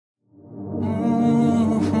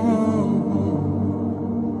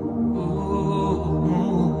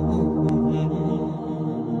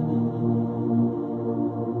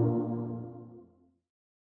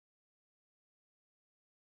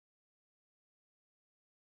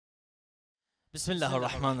بسم الله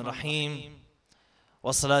الرحمن الرحيم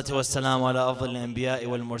والصلاة والسلام على أفضل الأنبياء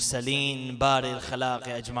والمرسلين بارئ الخلاق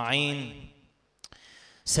أجمعين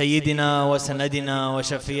سيدنا وسندنا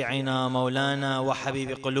وشفيعنا مولانا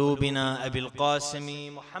وحبيب قلوبنا أبي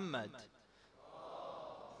القاسم محمد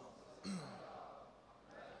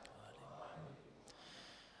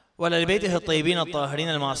وعلى بيته الطيبين الطاهرين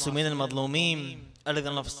المعصومين المظلومين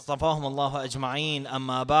الذين اصطفاهم الله أجمعين.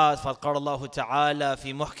 أما بعد، فقد قال الله تعالى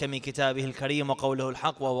في محكم كتابه الكريم وقوله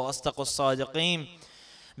الحق وهو أصدق الصادقين: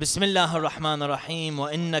 بسم الله الرحمن الرحيم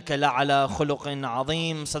وإنك لعلى خلق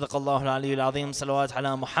عظيم. صدق الله العلي العظيم. صلوات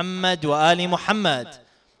على محمد وآل محمد.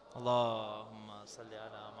 اللهم صل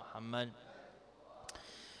على محمد.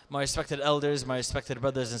 My respected elders, my respected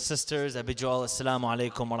brothers and sisters, I bid you all assalamu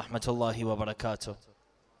alaikum wa rahmatullahi wa barakatuh.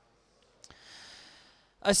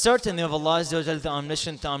 I start in the name of Allah, the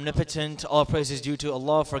omniscient, the omnipotent. All praise is due to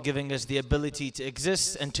Allah for giving us the ability to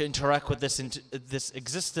exist and to interact with this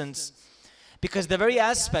existence. Because the very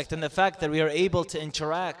aspect and the fact that we are able to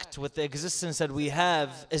interact with the existence that we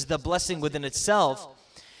have is the blessing within itself,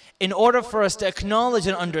 in order for us to acknowledge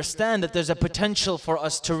and understand that there's a potential for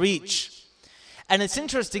us to reach. And it's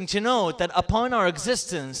interesting to note that upon our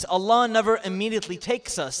existence, Allah never immediately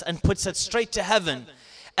takes us and puts us straight to heaven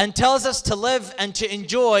and tells us to live and to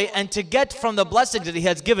enjoy and to get from the blessings that He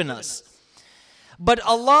has given us. But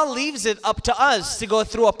Allah leaves it up to us to go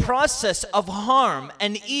through a process of harm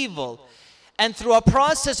and evil, and through a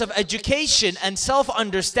process of education and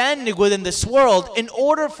self-understanding within this world, in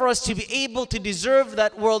order for us to be able to deserve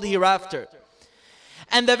that world hereafter.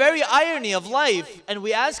 And the very irony of life, and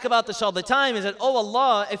we ask about this all the time, is that, oh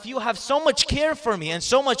Allah, if you have so much care for me and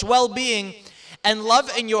so much well-being and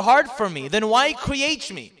love in your heart for me, then why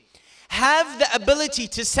create me? Have the ability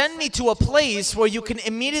to send me to a place where you can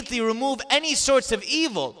immediately remove any sorts of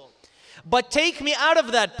evil, but take me out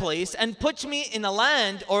of that place and put me in a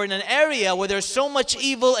land or in an area where there's so much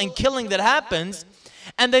evil and killing that happens,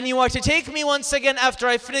 and then you are to take me once again after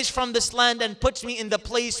I finish from this land and put me in the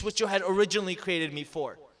place which you had originally created me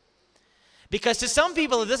for. Because to some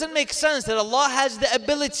people it doesn't make sense that Allah has the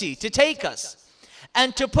ability to take us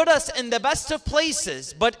and to put us in the best of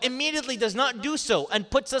places, but immediately does not do so and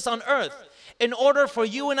puts us on earth in order for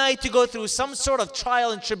you and I to go through some sort of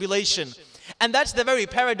trial and tribulation. And that's the very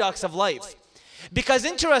paradox of life. Because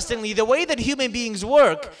interestingly, the way that human beings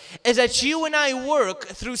work is that you and I work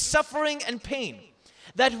through suffering and pain.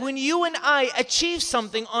 That when you and I achieve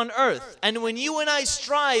something on earth, and when you and I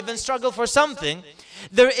strive and struggle for something,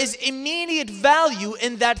 there is immediate value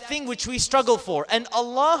in that thing which we struggle for. And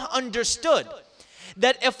Allah understood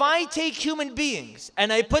that if I take human beings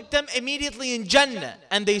and I put them immediately in Jannah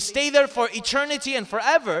and they stay there for eternity and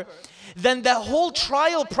forever, then the whole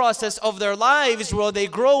trial process of their lives, where they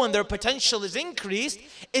grow and their potential is increased,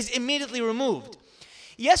 is immediately removed.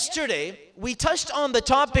 Yesterday, we touched on the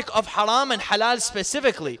topic of haram and halal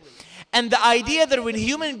specifically, and the idea that when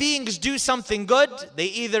human beings do something good, they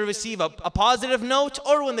either receive a positive note,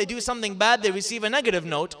 or when they do something bad, they receive a negative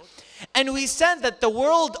note. And we said that the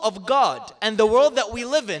world of God and the world that we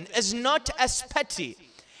live in is not as petty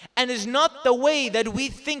and is not the way that we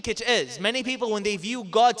think it is. Many people, when they view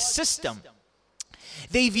God's system,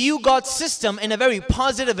 they view God's system in a very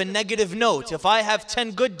positive and negative note. If I have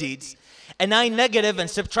 10 good deeds and 9 negative and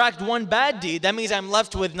subtract 1 bad deed, that means I'm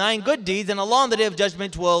left with 9 good deeds, and Allah on the Day of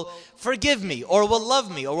Judgment will forgive me, or will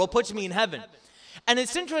love me, or will put me in heaven. And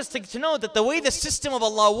it's interesting to know that the way the system of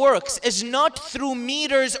Allah works is not through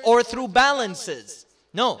meters or through balances.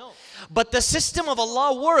 No. But the system of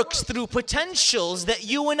Allah works through potentials that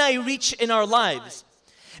you and I reach in our lives.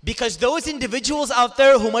 Because those individuals out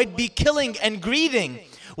there who might be killing and greeding,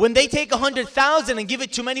 when they take 100,000 and give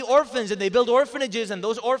it to many orphans, and they build orphanages, and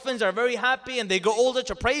those orphans are very happy and they go older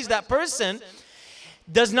to praise that person,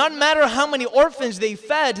 does not matter how many orphans they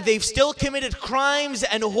fed, they've still committed crimes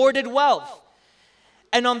and hoarded wealth.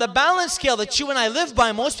 And on the balance scale that you and I live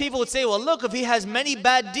by, most people would say, well, look, if he has many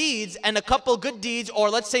bad deeds and a couple good deeds, or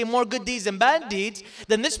let's say more good deeds than bad deeds,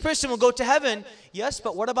 then this person will go to heaven. Yes,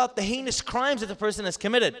 but what about the heinous crimes that the person has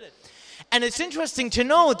committed? And it's interesting to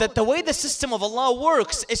know that the way the system of Allah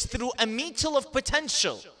works is through a meter of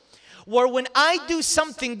potential, where when I do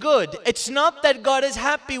something good, it's not that God is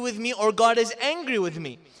happy with me or God is angry with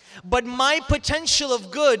me, but my potential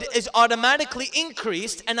of good is automatically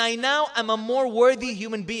increased, and I now am a more worthy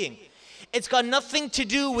human being. It's got nothing to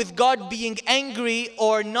do with God being angry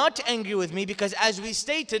or not angry with me, because as we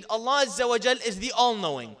stated, Allah Azza wa Jal is the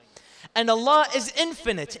all-knowing. And Allah is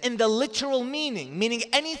infinite in the literal meaning, meaning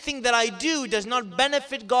anything that I do does not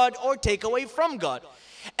benefit God or take away from God.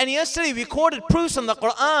 And yesterday we quoted proofs from the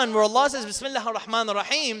Quran where Allah says, Bismillah ar-Rahman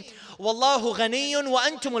ar-Rahim, Wallahu ghaniyyun wa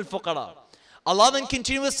antum al-fuqara. Allah then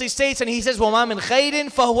continuously states, and He says, وَمَا مِنْ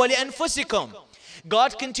خَيْرٍ فَهُوَ لِأَنفُسِكُمْ.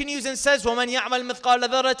 God continues and says, وَمَنْ يَعْمَلْ مِثْقَالَ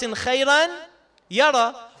ذَرَّةٍ خَيْرًا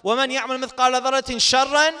يَرَى وَمَنْ يَعْمَلْ مِثْقَالَ ذَرَّةٍ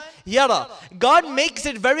شَرًّا يَرَى. God makes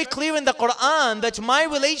it very clear in the Quran that my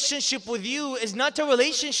relationship with you is not a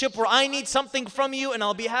relationship where I need something from you and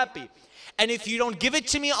I'll be happy. And if you don't give it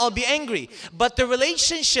to me, I'll be angry. But the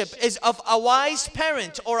relationship is of a wise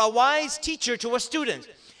parent or a wise teacher to a student.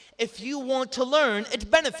 If you want to learn,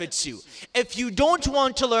 it benefits you. If you don't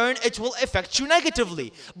want to learn, it will affect you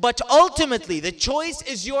negatively. But ultimately, the choice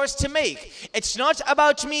is yours to make. It's not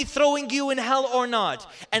about me throwing you in hell or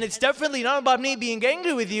not. And it's definitely not about me being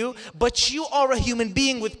angry with you, but you are a human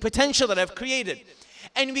being with potential that I've created.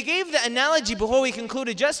 And we gave the analogy before we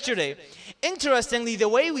concluded yesterday. Interestingly, the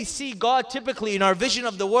way we see God typically in our vision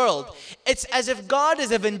of the world, it's as if God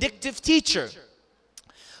is a vindictive teacher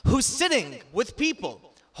who's sitting with people,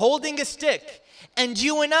 holding a stick, and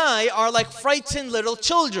you and I are like frightened little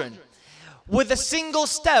children. With a single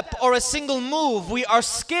step or a single move, we are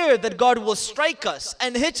scared that God will strike us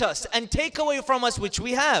and hit us and take away from us which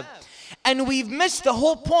we have. And we've missed the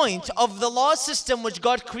whole point of the law system which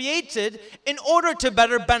God created in order to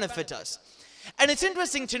better benefit us. And it's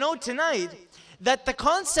interesting to note tonight that the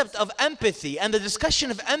concept of empathy and the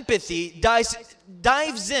discussion of empathy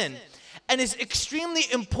dives in and is extremely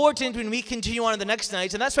important when we continue on in the next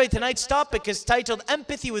night. And that's why tonight's topic is titled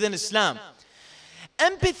Empathy Within Islam.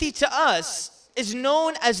 Empathy to us is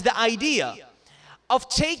known as the idea of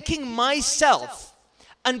taking myself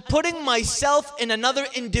and putting myself in another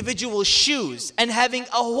individual's shoes and having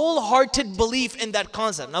a wholehearted belief in that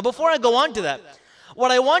concept. Now, before I go on to that,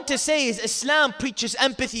 what I want to say is Islam preaches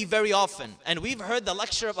empathy very often. And we've heard the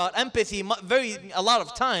lecture about empathy a lot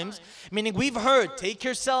of times, meaning we've heard take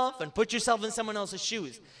yourself and put yourself in someone else's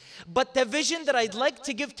shoes. But the vision that I'd like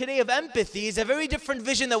to give today of empathy is a very different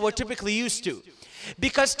vision that we're typically used to.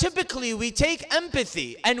 Because typically we take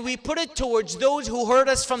empathy and we put it towards those who hurt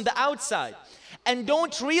us from the outside, and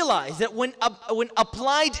don't realize that when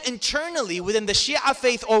applied internally within the Shia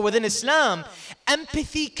faith or within Islam,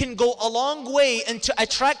 empathy can go a long way into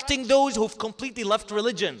attracting those who've completely left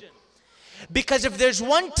religion. Because if there's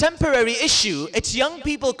one temporary issue, it's young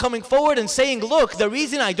people coming forward and saying, look, the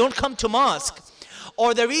reason I don't come to mosque,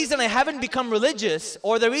 or the reason I haven't become religious,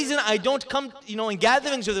 or the reason I don't come, in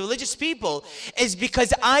gatherings with religious people is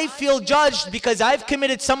because I feel judged because I've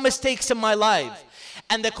committed some mistakes in my life.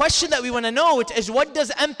 And the question that we want to know is, what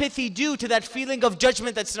does empathy do to that feeling of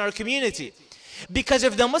judgment that's in our community? Because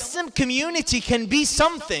if the Muslim community can be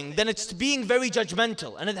something, then it's being very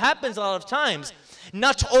judgmental. And it happens a lot of times.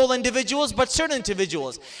 Not all individuals, but certain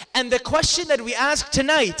individuals. And the question that we ask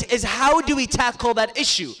tonight is, how do we tackle that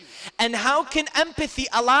issue? And how can empathy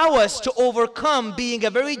allow us to overcome being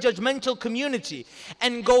a very judgmental community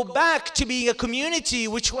and go back to being a community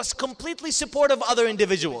which was completely supportive of other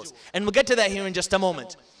individuals? And we'll get to that here in just a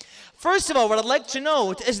moment. First of all, what I'd like to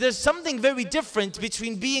note is there's something very different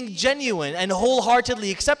between being genuine and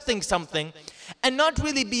wholeheartedly accepting something and not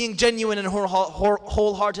really being genuine and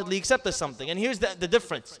wholeheartedly accepting something. And here's the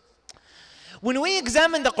difference. When we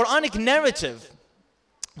examine the Quranic narrative,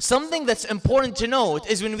 something that's important to note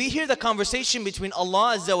is when we hear the conversation between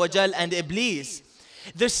Allah Azza wa Jal and Iblis,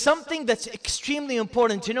 there's something that's extremely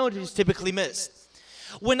important to note is typically missed.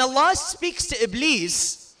 When Allah speaks to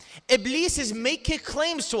Iblis, Iblis is making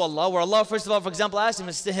claims to Allah, where Allah first of all, for example,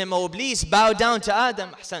 asks him, "O Iblis, bow down to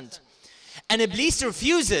Adam." And Iblis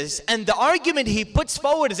refuses, and the argument he puts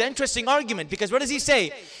forward is an interesting argument, because what does he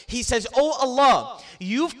say? He says, "Oh Allah,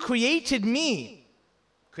 you've created me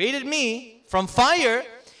from fire,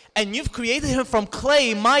 and you've created him from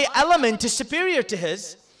clay. My element is superior to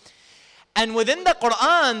his." And within the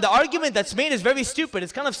Quran, the argument that's made is very stupid.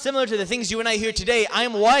 It's kind of similar to the things you and I hear today.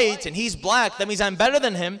 I'm white and he's black, that means I'm better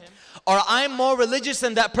than him. Or I'm more religious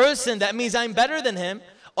than that person, that means I'm better than him.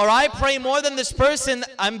 Or I pray more than this person,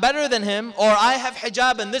 I'm better than him. Or I have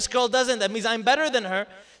hijab and this girl doesn't, that means I'm better than her.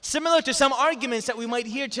 Similar to some arguments that we might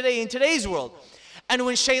hear today in today's world. And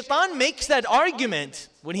when Shaitan makes that argument,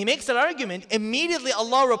 immediately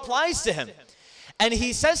Allah replies to him. And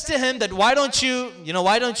he says to him that why don't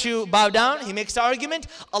you bow down? He makes the argument.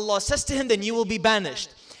 Allah says to him, then you will be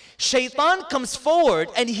banished. Shaitan comes forward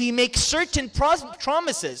and he makes certain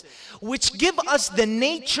promises which give us the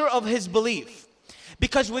nature of his belief.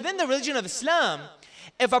 Because within the religion of Islam,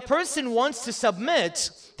 if a person wants to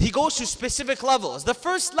submit, he goes to specific levels. The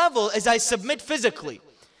first level is I submit physically.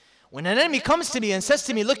 When an enemy comes to me and says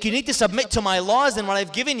to me, look, you need to submit to my laws and what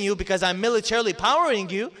I've given you because I'm militarily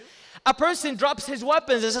powering you, A person drops his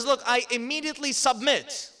weapons and says, look, I immediately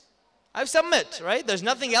submit. I submit, right? There's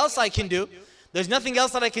nothing else I can do. There's nothing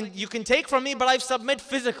else that you can take from me, but I submit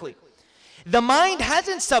physically. The mind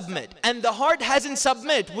hasn't submit and the heart hasn't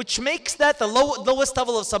submit, which makes that the lowest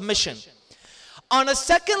level of submission. On a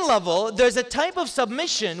second level, there's a type of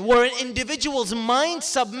submission where an individual's mind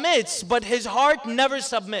submits, but his heart never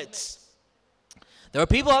submits. There are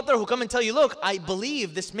people out there who come and tell you, look, I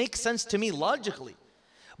believe this makes sense to me logically,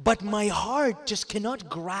 but my heart just cannot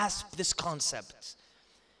grasp this concept.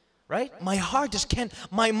 Right? My heart just can't,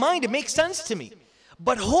 my mind, it makes sense to me.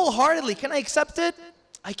 But wholeheartedly, can I accept it?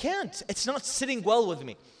 I can't. It's not sitting well with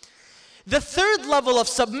me. The third level of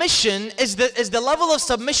submission is the level of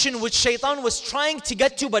submission which Shaitan was trying to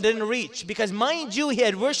get to but didn't reach. Because mind you, he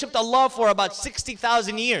had worshipped Allah for about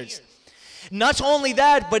 60,000 years. Not only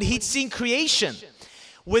that, but he'd seen creation.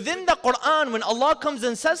 Within the Quran, when Allah comes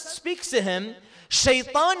and speaks to him,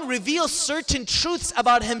 Shaitan reveals certain truths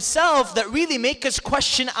about himself that really make us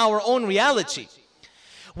question our own reality.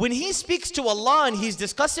 When he speaks to Allah and he's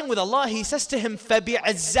discussing with Allah, he says to him,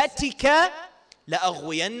 فَبِعِزَّتِكَ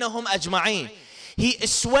لَأَغْوِيَنَّهُمْ أَجْمَعِينَ. He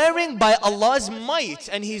is swearing by Allah's might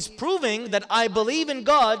and he's proving that I believe in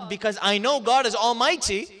God because I know God is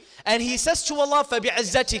almighty. And he says to Allah,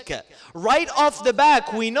 فَبِعِزَّتِكَ. Right off the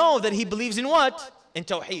back, we know that he believes in what? In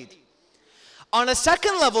Tawheed. On a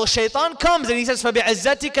second level, Shaitan comes and he says,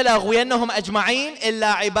 فَبِعِزَّتِكَ لَأَغْوِيَنَّهُمْ أَجْمَعِينَ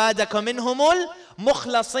إِلَّا عِبَادَكَ مِنْهُمُ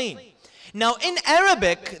الْمُخْلَصِينَ. Now in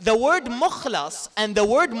Arabic, the word mukhlas and the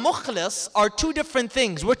word mukhlis are two different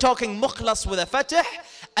things. We're talking mukhlas with a fatah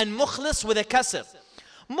and mukhlis with a kasr.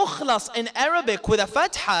 Mukhlas in Arabic with a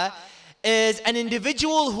fatha is an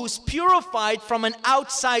individual who's purified from an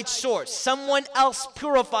outside source. Someone else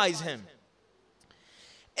purifies him.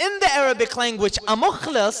 In the Arabic language, a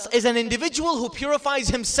mukhlas is an individual who purifies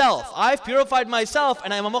himself. I've purified myself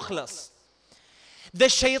and I'm a mukhlas. The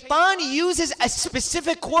Shaitan uses a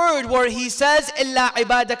specific word where he says, إِلَّا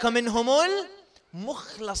عِبَادَكَ مِنْهُمُ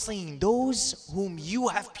الْمُخْلَصِينَ. Those whom you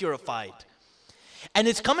have purified. And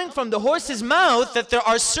it's coming from the horse's mouth that there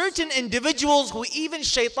are certain individuals who even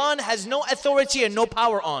Shaitan has no authority and no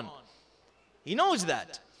power on. He knows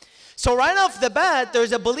that. So right off the bat,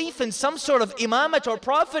 there's a belief in some sort of imamat or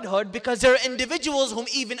prophethood because there are individuals whom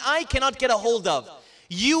even I cannot get a hold of.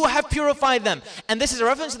 You have purified them. And this is a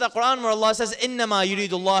reference to the Quran where Allah says, إِنَّمَا يُرِيدُ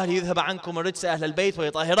اللَّهُ لِيُذْهَبَ عَنْكُمُ الرِّجْسَ أَهْلَ الْبَيْتِ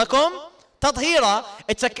وَيُطَهِّرَكُمْ تَطْهِيرًا.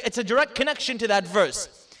 It's a direct connection to that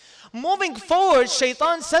verse. Moving forward,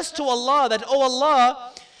 Shaitan says to Allah that, oh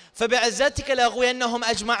Allah, فَبِعِزَّتِكَ لَأَغْوِيَنَّهُمْ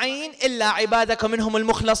أَجْمَعِينَ إِلَّا عِبَادَكَ مِنْهُمُ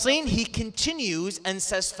الْمُخْلَصِينَ. He continues and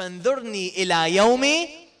says, فَانْظُرْنِي إِلَى يَوْمِ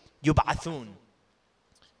يُبْعَثُونَ.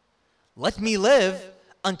 Let me live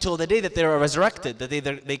until the day that they are resurrected, the day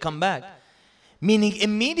they come back. Meaning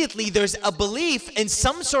immediately there's a belief in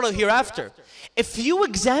some sort of hereafter. If you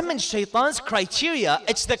examine Shaitan's criteria,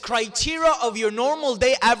 it's the criteria of your normal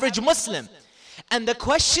day average Muslim. And the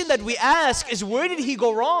question that we ask is, where did he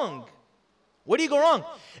go wrong? Where did he go wrong?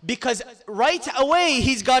 Because right away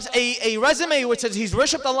he's got a resume which says he's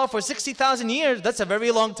worshipped Allah for 60,000 years. That's a very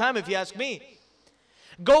long time if you ask me.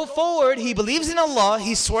 Go forward, he believes in Allah,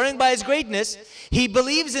 he's swearing by His greatness, he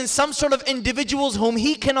believes in some sort of individuals whom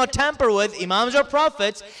he cannot tamper with, imams or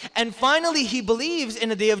prophets, and finally he believes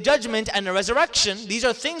in a day of judgment and a resurrection. These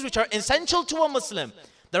are things which are essential to a Muslim.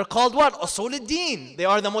 They're called what? Usul ad-Din. They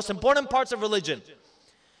are the most important parts of religion.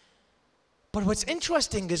 But what's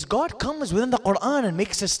interesting is God comes within the Quran and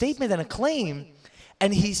makes a statement and a claim,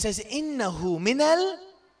 and He says, إِنَّهُ مِنَ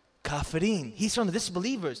الْكَافِرِينَ. He's from the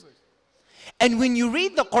disbelievers. And when you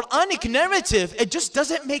read the Quranic narrative, it just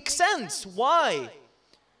doesn't make sense. Why?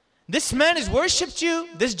 This man has worshipped you.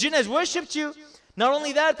 This jinn has worshipped you. Not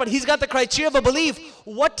only that, but he's got the criteria of a belief.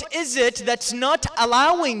 What is it that's not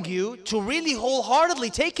allowing you to really wholeheartedly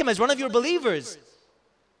take him as one of your believers?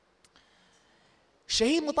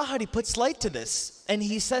 Shaheed Mutahari puts light to this, and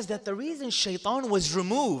he says that the reason Shaitan was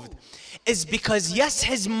removed is because yes,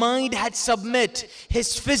 his mind had submit,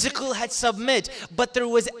 his physical had submit, but there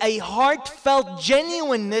was a heartfelt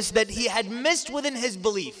genuineness that he had missed within his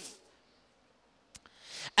belief.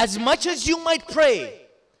 As much as you might pray,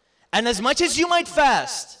 and as much as you might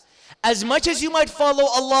fast, as much as you might follow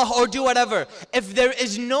Allah or do whatever, if there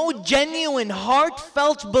is no genuine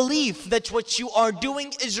heartfelt belief that what you are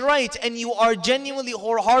doing is right and you are genuinely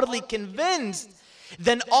wholeheartedly convinced,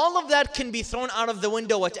 then all of that can be thrown out of the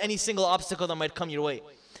window at any single obstacle that might come your way.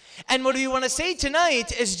 And what we want to say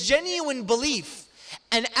tonight is genuine belief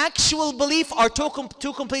and actual belief are two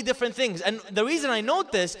completely different things. And the reason I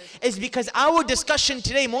note this is because our discussion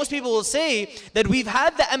today, most people will say that we've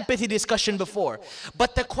had the empathy discussion before.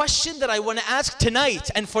 But the question that I want to ask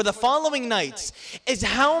tonight and for the following nights is,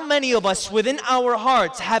 how many of us within our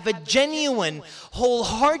hearts have a genuine,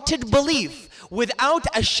 wholehearted belief without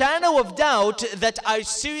a shadow of doubt that I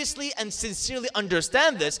seriously and sincerely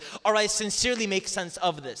understand this, or I sincerely make sense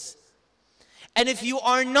of this? And if you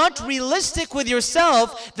are not realistic with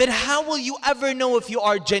yourself, then how will you ever know if you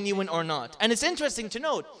are genuine or not? And it's interesting to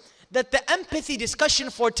note that the empathy discussion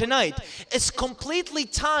for tonight is completely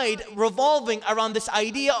tied, revolving around this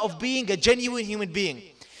idea of being a genuine human being.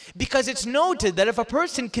 Because it's noted that if a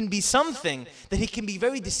person can be something, then he can be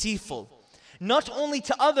very deceitful. Not only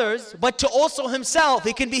to others, but to also himself.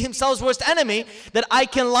 He can be himself's worst enemy, that I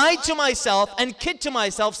can lie to myself and kid to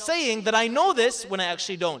myself saying that I know this when I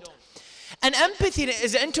actually don't. And empathy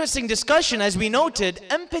is an interesting discussion. As we noted,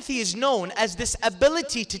 empathy is known as this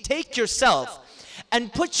ability to take yourself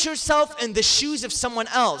and put yourself in the shoes of someone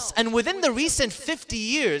else. And within the recent 50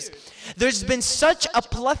 years, there's been such a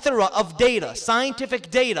plethora of data, scientific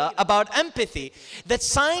data about empathy, that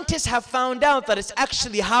scientists have found out that it's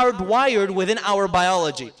actually hardwired within our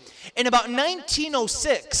biology. In about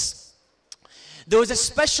 1906, there was a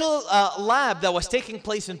special lab that was taking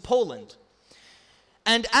place in Poland.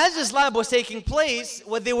 And as this lab was taking place,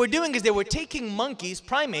 what they were doing is they were taking monkeys,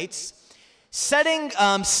 primates, setting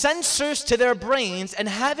sensors to their brains and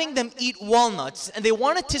having them eat walnuts. And they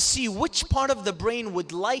wanted to see which part of the brain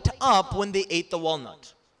would light up when they ate the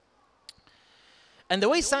walnut. And the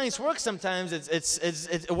way science works sometimes,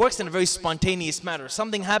 it works in a very spontaneous manner.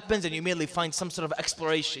 Something happens and you immediately find some sort of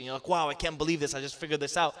exploration. You're like, wow, I can't believe this, I just figured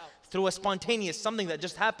this out. Through a spontaneous, something that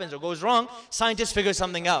just happens or goes wrong, scientists figure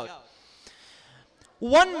something out.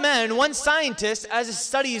 One scientist, as a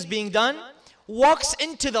study is being done, walks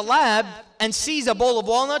into the lab and sees a bowl of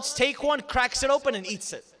walnuts, takes one, cracks it open and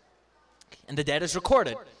eats it. And the data is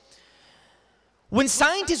recorded. When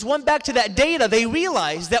scientists went back to that data, they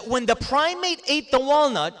realized that when the primate ate the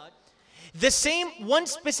walnut, one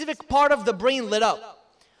specific part of the brain lit up.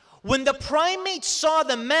 When the primate saw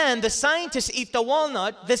the scientist eat the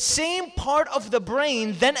walnut, the same part of the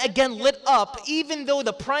brain then again lit up. Even though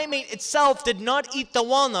the primate itself did not eat the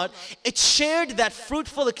walnut, it shared that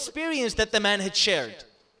fruitful experience that the man had shared.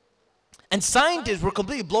 And scientists were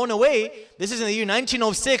completely blown away. This is in the year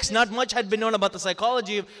 1906. Not much had been known about the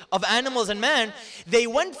psychology of animals and man. They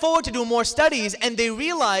went forward to do more studies, and they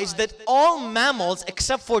realized that all mammals,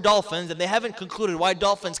 except for dolphins, and they haven't concluded why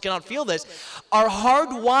dolphins cannot feel this, are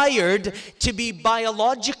hardwired to be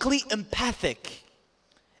biologically empathic.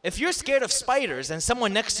 If you're scared of spiders and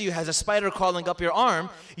someone next to you has a spider crawling up your arm,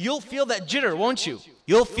 you'll feel that jitter, won't you?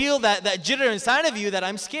 You'll feel that jitter inside of you that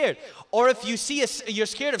I'm scared. Or if you see you're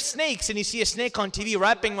scared of snakes and you see a snake on TV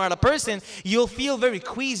wrapping around a person, you'll feel very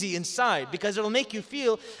queasy inside because it'll make you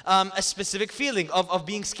feel a specific feeling of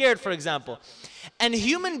being scared, for example. And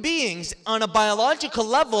human beings on a biological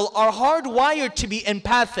level are hardwired to be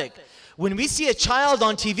empathic. When we see a child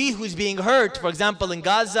on TV who's being hurt, for example, in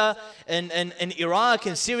Gaza, in Iraq,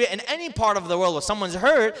 in Syria, in any part of the world where someone's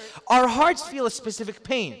hurt, our hearts feel a specific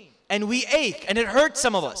pain. And we ache, and it hurts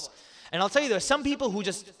some of us. And I'll tell you, there are some people who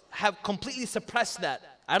just have completely suppressed that.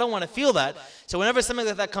 I don't want to feel that. So whenever something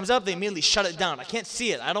like that comes up, they immediately shut it down. I can't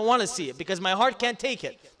see it. I don't want to see it because my heart can't take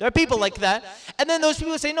it. There are people like that. And then those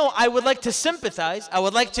people say, no, I would like to sympathize. I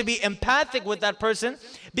would like to be empathic with that person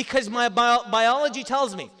because my biology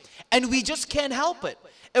tells me. And we just can't help it.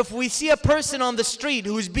 If we see a person on the street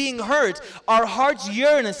who's being hurt, our hearts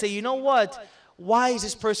yearn and say, you know what? Why is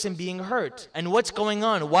this person being hurt? And what's going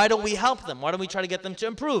on? Why don't we help them? Why don't we try to get them to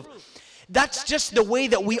improve? That's just the way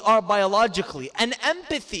that we are biologically. And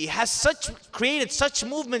empathy has created such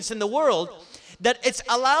movements in the world that it's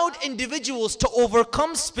allowed individuals to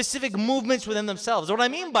overcome specific movements within themselves. What I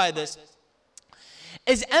mean by this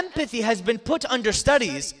is empathy has been put under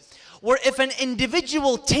studies where if an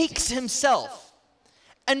individual takes himself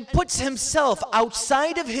and puts himself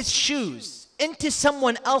outside of his shoes into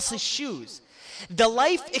someone else's shoes, the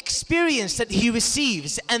life experience that he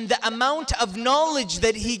receives and the amount of knowledge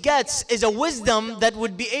that he gets is a wisdom that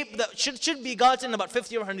should be gotten in about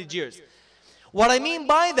 50 or 100 years. What I mean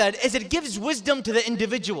by that is it gives wisdom to the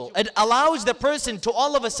individual. It allows the person to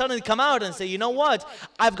all of a sudden come out and say, you know what?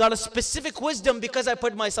 I've got a specific wisdom because I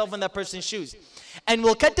put myself in that person's shoes. And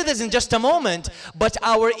we'll get to this in just a moment, but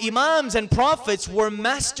our imams and prophets were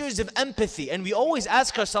masters of empathy. And we always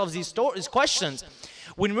ask ourselves these questions.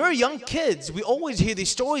 When we're young kids, we always hear these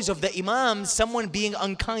stories of the imams, someone being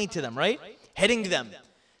unkind to them, right? Hitting them,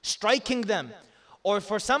 striking them, or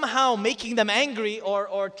for somehow making them angry,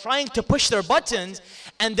 or trying to push their buttons,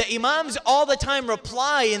 and the imams all the time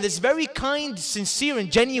reply in this very kind, sincere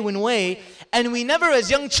and genuine way, and we never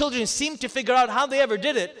as young children seem to figure out how they ever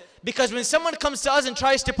did it, because when someone comes to us and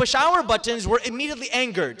tries to push our buttons, we're immediately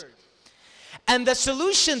angered. And the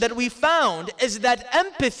solution that we found is that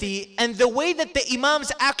empathy and the way that the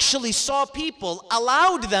imams actually saw people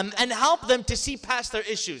allowed them and helped them to see past their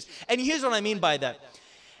issues. And here's what I mean by that.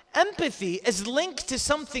 Empathy is linked to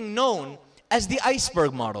something known as the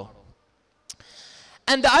iceberg model.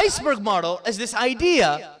 And the iceberg model is this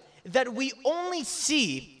idea that we only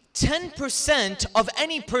see 10% of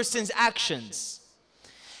any person's actions.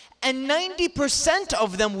 And 90%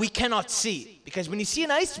 of them we cannot see. Because when you see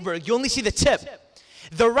an iceberg, you only see the tip.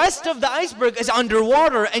 The rest of the iceberg is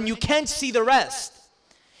underwater and you can't see the rest.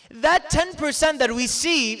 That 10% that we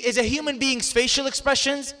see is a human being's facial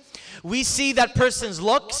expressions. We see that person's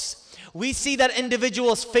looks. We see that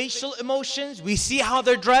individual's facial emotions. We see how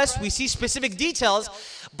they're dressed. We see specific details.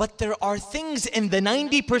 But there are things in the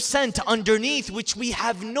 90% underneath which we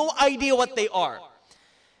have no idea what they are.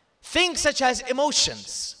 Things such as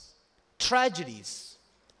emotions, tragedies,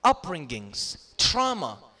 upbringings,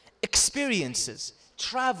 trauma, experiences,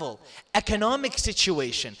 travel, economic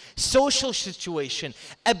situation, social situation,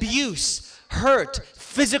 abuse, hurt,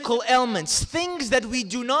 physical ailments, things that we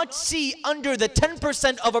do not see under the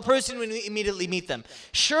 10% of a person when we immediately meet them.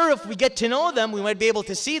 Sure, if we get to know them, we might be able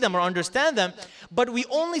to see them or understand them, but we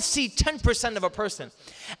only see 10% of a person.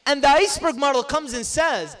 And the iceberg model comes and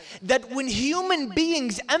says that when human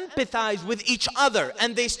beings empathize with each other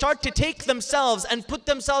and they start to take themselves and put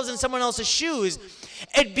themselves in someone else's shoes,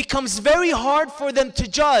 it becomes very hard for them to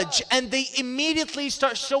judge, and they immediately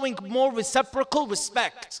start showing more reciprocal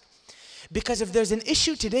respect. Because if there's an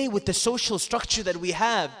issue today with the social structure that we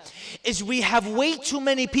have, is we have way too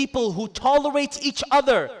many people who tolerate each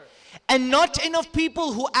other and not enough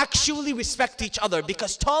people who actually respect each other,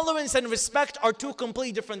 because tolerance and respect are two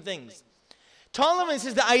completely different things. Tolerance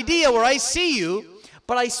is the idea where I see you,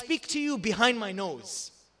 but I speak to you behind my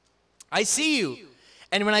nose. I see you,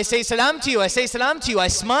 and when I say salam to you, I say salam to you, I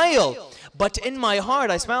smile. But in my heart,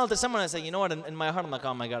 I smile to someone, I say, you know what, in my heart, I'm like,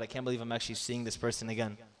 oh my God, I can't believe I'm actually seeing this person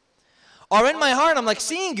again. Or in my heart, I'm like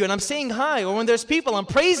seeing you and I'm saying hi. Or when there's people, I'm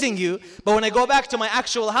praising you. But when I go back to my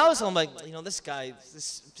actual house, I'm like, you know, this guy,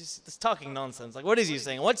 this talking nonsense. Like, what is he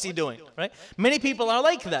saying? What's he doing? Right? Many people are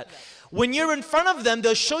like that. When you're in front of them,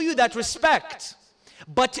 they'll show you that respect.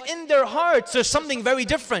 But in their hearts, there's something very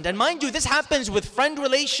different. And mind you, this happens with friend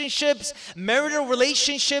relationships, marital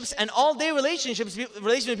relationships, and all-day relationships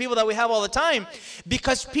with people that we have all the time.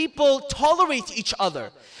 Because people tolerate each other.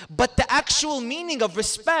 But the actual meaning of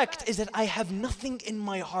respect is that I have nothing in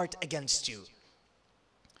my heart against you.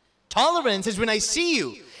 Tolerance is when I see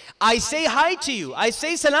you, I say hi to you, I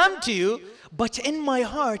say salam to you, but in my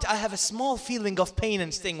heart, I have a small feeling of pain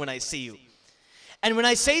and sting when I see you. And when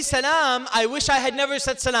I say salam, I wish I had never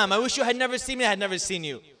said salam. I wish you had never seen me, I had never seen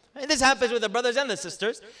you. And this happens with the brothers and the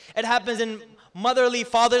sisters. It happens in motherly,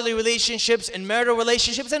 fatherly relationships, in marital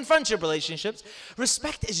relationships, and friendship relationships.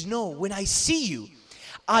 Respect is no, when I see you,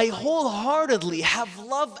 I wholeheartedly have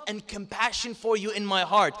love and compassion for you in my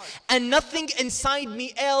heart. And nothing inside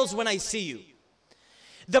me ails when I see you.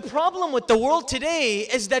 The problem with the world today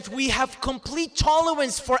is that we have complete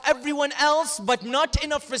tolerance for everyone else, but not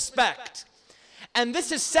enough respect. And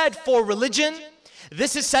this is said for religion,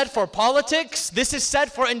 this is said for politics, this is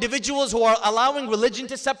said for individuals who are allowing religion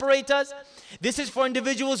to separate us, this is for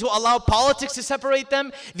individuals who allow politics to separate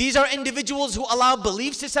them, these are individuals who allow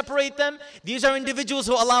beliefs to separate them, these are individuals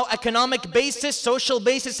who allow economic basis, social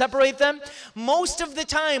basis separate them. Most of the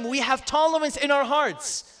time we have tolerance in our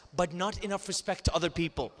hearts, but not enough respect to other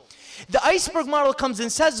people. The iceberg model comes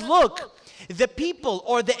and says, look, the people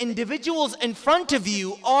or the individuals in front of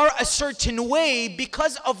you are a certain way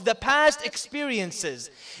because of the past experiences,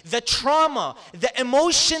 the trauma, the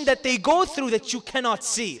emotion that they go through that you cannot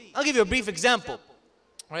see. I'll give you a brief example,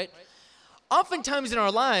 right? Oftentimes in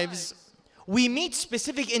our lives, we meet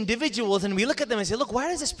specific individuals and we look at them and say, look, why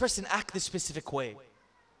does this person act this specific way?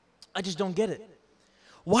 I just don't get it.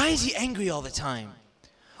 Why is he angry all the time?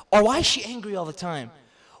 Or why is she angry all the time?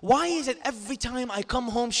 Why is it every time I come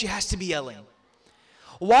home, she has to be yelling?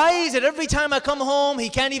 Why is it every time I come home, he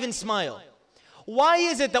can't even smile? Why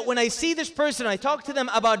is it that when I see this person, I talk to them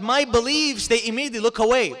about my beliefs, they immediately look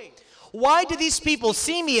away? Why do these people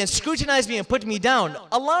see me and scrutinize me and put me down?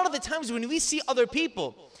 A lot of the times when we see other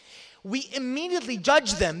people, we immediately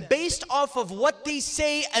judge them based off of what they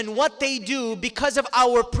say and what they do because of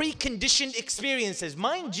our preconditioned experiences.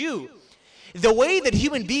 Mind you, The way that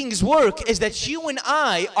human beings work is that you and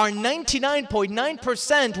I are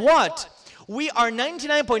 99.9% what? We are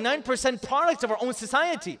 99.9% products of our own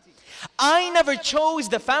society. I never chose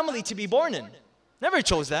the family to be born in. Never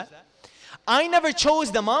chose that. I never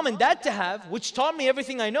chose the mom and dad to have, which taught me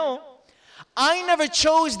everything I know. I never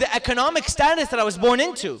chose the economic status that I was born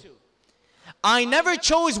into. I never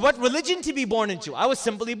chose what religion to be born into. I was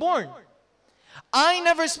simply born. I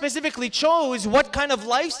never specifically chose what kind of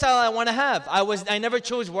lifestyle I want to have. I never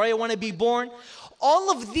chose where I want to be born.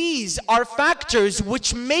 All of these are factors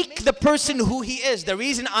which make the person who he is. The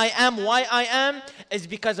reason I am why I am is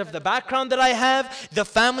because of the background that I have, the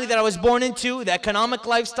family that I was born into, the economic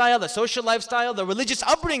lifestyle, the social lifestyle, the religious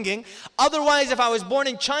upbringing. Otherwise, if I was born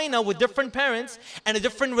in China with different parents and a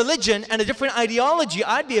different religion and a different ideology,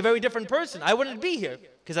 I'd be a very different person. I wouldn't be here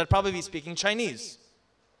because I'd probably be speaking Chinese,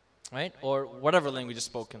 right? Or whatever language is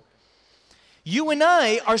spoken. You and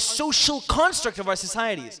I are social construct of our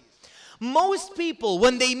societies. Most people,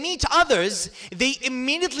 when they meet others, they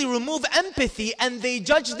immediately remove empathy and they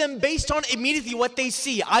judge them based on immediately what they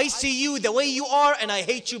see. I see you the way you are and I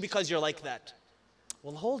hate you because you're like that.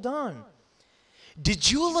 Well, hold on.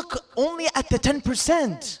 Did you look only at the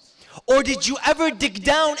 10%? Or did you ever dig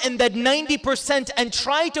down in that 90% and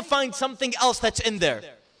try to find something else that's in there?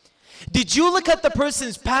 Did you look at the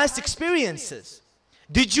person's past experiences?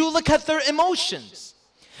 Did you look at their emotions?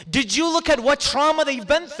 Did you look at what trauma they've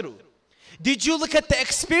been through? Did you look at the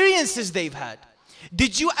experiences they've had?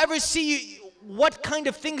 Did you ever see what kind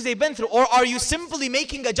of things they've been through? Or are you simply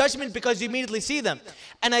making a judgment because you immediately see them?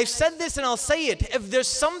 And I've said this and I'll say it. If there's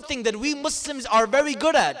something that we Muslims are very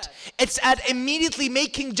good at, it's at immediately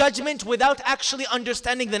making judgment without actually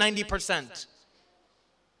understanding the 90%.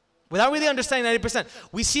 Without really understanding 90%.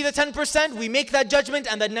 We see the 10%, we make that judgment,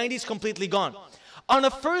 and that 90 is completely gone. On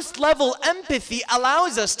a first level, empathy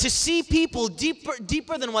allows us to see people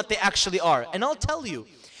deeper than what they actually are. And I'll tell you,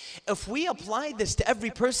 if we apply this to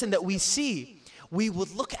every person that we see, we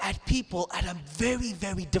would look at people at a very,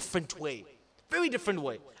 very different way. Very different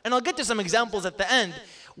way. And I'll get to some examples at the end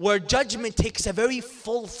where judgment takes a very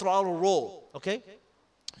full throttle role. Okay?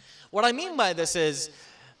 What I mean by this is,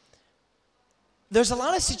 there's a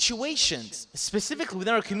lot of situations, specifically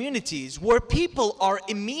within our communities, where people are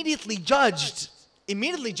immediately judged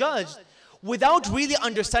without really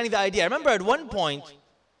understanding the idea. I remember at one point,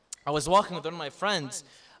 I was walking with one of my friends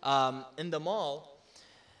in the mall,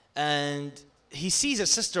 and he sees a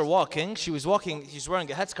sister walking. She was wearing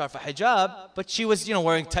a headscarf, a hijab, but she was,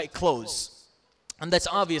 wearing tight clothes. And that's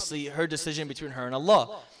obviously her decision between her and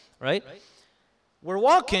Allah, right? We're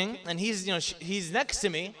walking, and he's next to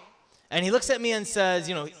me, and he looks at me and says,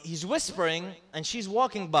 he's whispering, and she's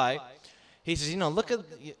walking by. He says,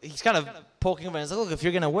 he's kind of poking over and he's like, look, if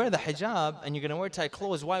you're going to wear the hijab and you're going to wear tight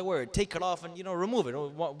clothes, why wear it? Take it off and, remove it.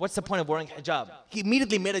 What's the point of wearing hijab? He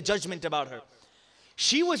immediately made a judgment about her.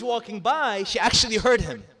 She was walking by, she actually heard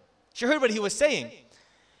him. She heard what he was saying.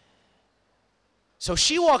 So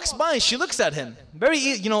she walks by, she looks at him.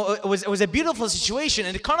 It was a beautiful situation,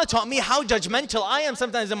 and it kind of taught me how judgmental I am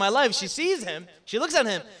sometimes in my life. She sees him, she looks at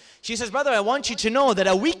him. She says, brother, I want you to know that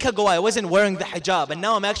a week ago I wasn't wearing the hijab, and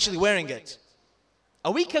now I'm actually wearing it.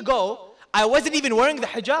 A week ago, I wasn't even wearing the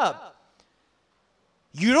hijab.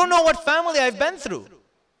 You don't know what family I've been through.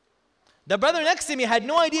 The brother next to me had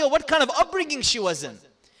no idea what kind of upbringing she was in.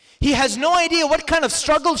 He has no idea what kind of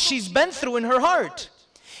struggle she's been through in her heart.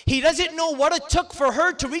 He doesn't know what it took for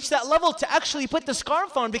her to reach that level to actually put the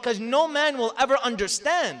scarf on, because no man will ever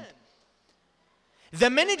understand. The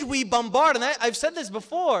minute we bombard, and I've said this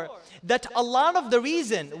before, that a lot of the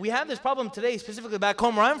reason we have this problem today, specifically back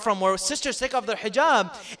home where I'm from, where sisters take off their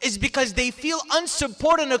hijab, is because they feel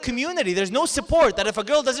unsupported in a community. There's no support, that if a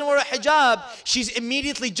girl doesn't wear a hijab, she's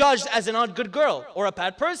immediately judged as a not good girl or a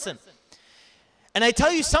bad person. And I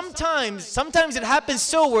tell you, sometimes it happens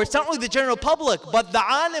so where it's not really the general public, but the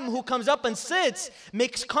alim who comes up and sits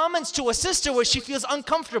makes comments to a sister where she feels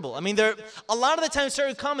uncomfortable. I mean, there are a lot of the time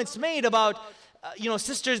certain comments made about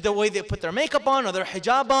sisters, the way they put their makeup on or their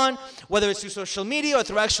hijab on, whether it's through social media or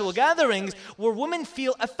through actual gatherings, where women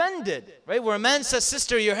feel offended, right? Where a man says,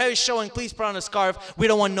 sister, your hair is showing, please put on a scarf. We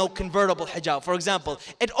don't want no convertible hijab, for example.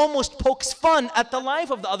 It almost pokes fun at the life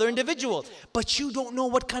of the other individual. But you don't know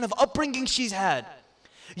what kind of upbringing she's had.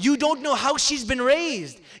 You don't know how she's been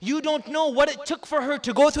raised. You don't know what it took for her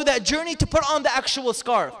to go through that journey to put on the actual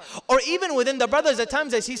scarf. Or even within the brothers, at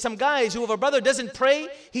times I see some guys who, if a brother doesn't pray,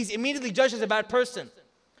 he's immediately judged as a bad person.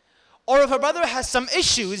 Or if a brother has some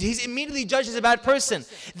issues, he's immediately judged as a bad person.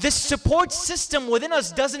 This support system within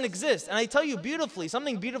us doesn't exist. And I tell you beautifully,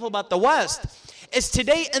 something beautiful about the West is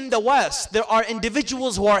today in the West, there are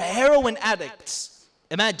individuals who are heroin addicts.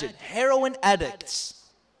 Imagine, heroin addicts,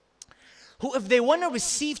 who if they want to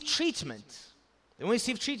receive treatment,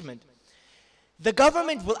 the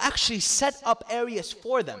government will actually set up areas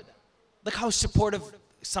for them. Look how supportive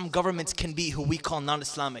some governments can be who we call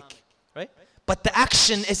non-Islamic, right? But the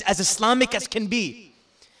action is as Islamic as can be.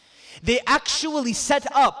 They actually set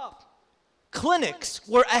up clinics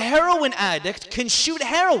where a heroin addict can shoot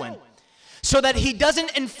heroin so that he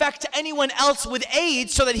doesn't infect anyone else with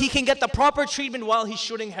AIDS, so that he can get the proper treatment while he's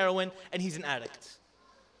shooting heroin and he's an addict.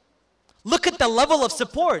 Look at the level of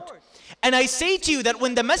support. And I say to you that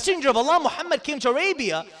when the Messenger of Allah Muhammad came to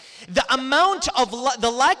Arabia, the amount of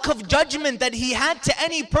the lack of judgment that he had to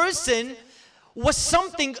any person was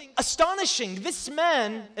something astonishing. This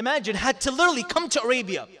man, imagine, had to literally come to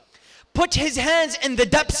Arabia, put his hands in the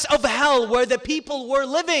depths of hell where the people were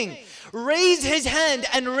living, raise his hand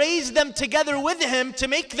and raise them together with him to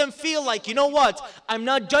make them feel like, you know what, I'm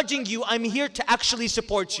not judging you, I'm here to actually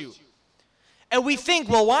support you. And we think,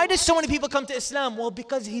 well, why do so many people come to Islam? Well,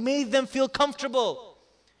 because he made them feel comfortable.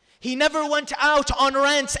 He never went out on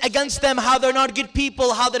rants against them, how they're not good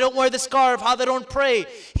people, how they don't wear the scarf, how they don't pray.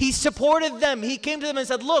 He supported them. He came to them and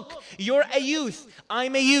said, look, you're a youth,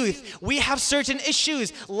 I'm a youth. We have certain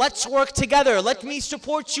issues. Let's work together. Let me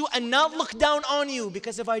support you and not look down on you.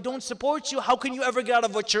 Because if I don't support you, how can you ever get out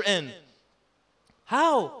of what you're in?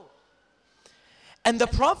 How? And the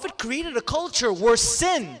Prophet created a culture where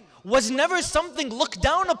sin was never something looked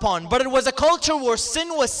down upon, but it was a culture where sin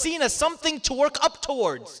was seen as something to work up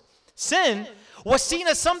towards. Sin was seen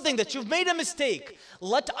as something that you've made a mistake.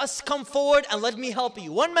 Let us come forward and let me help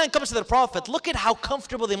you. One man comes to the Prophet. Look at how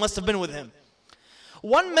comfortable they must have been with him.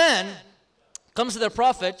 One man comes to the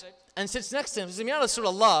Prophet and sits next to him and says, Ya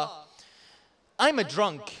Rasulullah, I'm a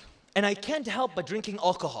drunk and I can't help but drinking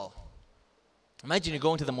alcohol. Imagine you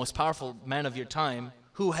going to the most powerful man of your time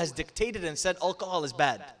who has dictated and said alcohol is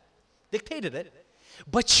bad. Dictated it.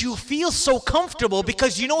 But you feel so comfortable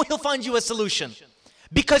because you know he'll find you a solution.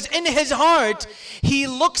 Because in his heart, he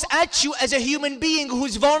looks at you as a human being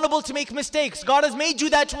who's vulnerable to make mistakes. God has made you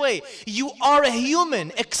that way. You are a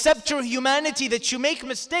human. Accept your humanity that you make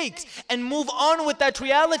mistakes and move on with that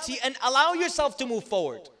reality and allow yourself to move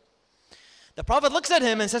forward. The Prophet looks at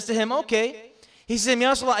him and says to him, okay. He says,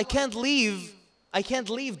 Ya Rasulullah, I can't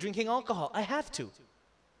leave drinking alcohol. I have to.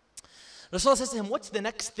 Rasulullah says to him, what's the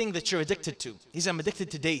next thing that you're addicted to? He says, I'm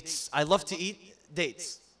addicted to dates. I love to eat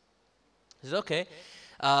dates. He says, okay.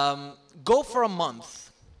 Go for a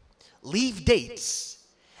month, leave dates,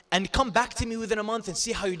 and come back to me within a month and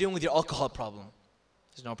see how you're doing with your alcohol problem.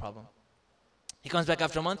 There's no problem. He comes back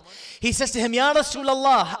after a month. He says to him, Ya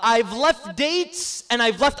Rasulullah, I've left dates and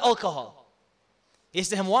I've left alcohol. He says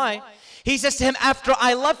to him, why? He says to him, after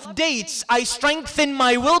I left dates, I strengthened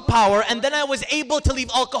my willpower and then I was able to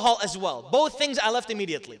leave alcohol as well. Both things I left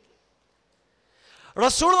immediately.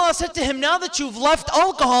 Rasulullah said to him, now that you've left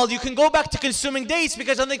alcohol, you can go back to consuming dates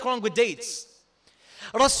because there's nothing wrong with dates.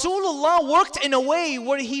 Rasulullah worked in a way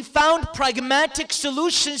where he found pragmatic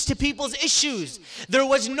solutions to people's issues. There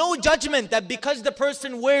was no judgment that because the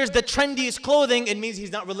person wears the trendiest clothing, it means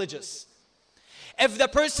he's not religious. If the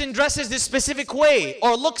person dresses this specific way,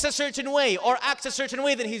 or looks a certain way, or acts a certain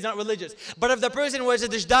way, then he's not religious. But if the person wears a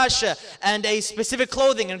dishdasha and a specific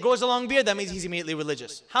clothing and grows a long beard, that means he's immediately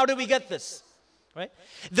religious. How do we get this? Right?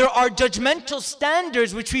 There are judgmental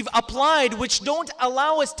standards which we've applied which don't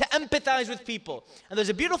allow us to empathize with people. And there's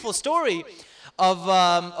a beautiful story of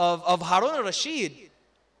Harun al-Rashid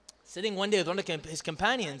sitting one day with one of his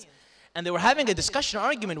companions, and they were having a discussion,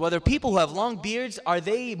 argument, whether people who have long beards, are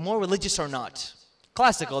they more religious or not?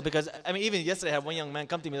 Classical, because I mean, even yesterday I had one young man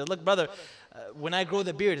come to me and said, look brother, when I grow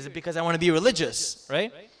the beard, is it because I want to be religious,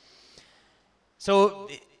 right? So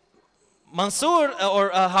Mansur or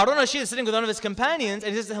Harun al-Rashid is sitting with one of his companions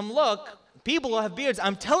and he says to him, look, people who have beards,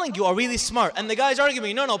 I'm telling you, are really smart. And the guy's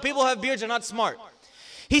arguing, no, people who have beards are not smart.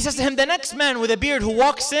 He says to him, the next man with a beard who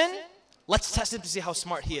walks in, let's test him to see how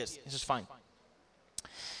smart he is. He says, fine.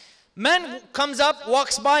 Man comes up,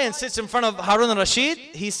 walks by and sits in front of Harun al-Rashid.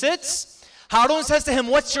 He sits. Harun says to him,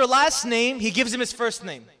 what's your last name? He gives him his first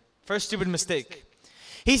name. First stupid mistake.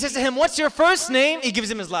 He says to him, what's your first name? He gives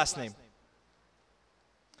him his last name.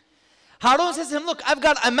 Harun says to him, look, I've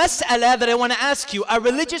got a mas'ala that I want to ask you, a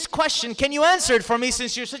religious question. Can you answer it for me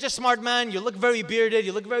since you're such a smart man? You look very bearded,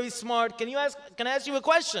 you look very smart. Can I ask you a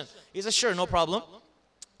question? He says, sure, no problem.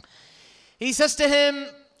 He says to him,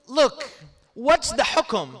 look, what's the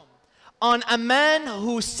hukum on a man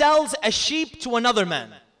who sells a sheep to another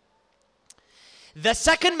man? The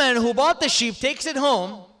second man who bought the sheep takes it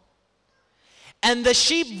home and the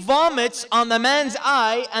sheep vomits on the man's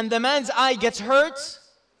eye, and the man's eye gets hurt,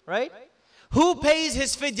 right? Who pays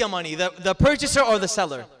his fidya money, the purchaser or the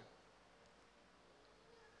seller?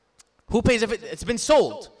 Who pays if it's been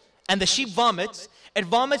sold, and the sheep vomits, it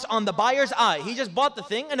vomits on the buyer's eye. He just bought the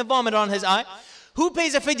thing and it vomited on his eye. Who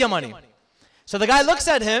pays the fidya money? So the guy looks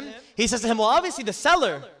at him, he says to him, well, obviously the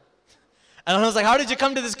seller. And I was like, how did you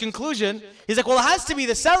come to this conclusion? He's like, well, it has to be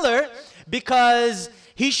the seller because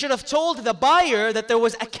he should have told the buyer that there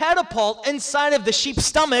was a catapult inside of the sheep's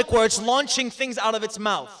stomach where it's launching things out of its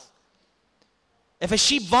mouth. If a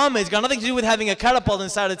sheep vomits, it's got nothing to do with having a catapult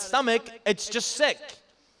inside its stomach, it's just sick.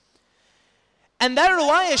 And that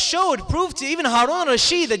riwayah proved to even Harun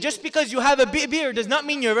Rashid that just because you have a beard does not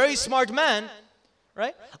mean you're a very smart man.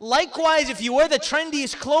 Right? Likewise, if you wear the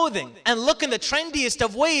trendiest clothing and look in the trendiest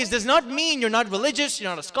of ways, does not mean you're not religious, you're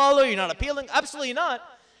not a scholar, you're not appealing. Absolutely not.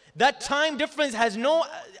 That time difference has no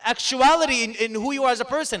actuality in who you are as a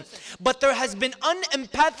person. But there has been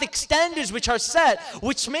unempathic standards which are set,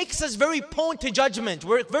 which makes us very prone to judgment.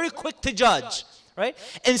 We're very quick to judge. Right?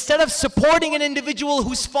 Instead of supporting an individual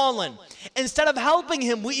who's fallen, instead of helping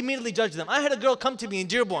him, we immediately judge them. I had a girl come to me in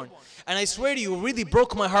Dearborn, and I swear to you, it really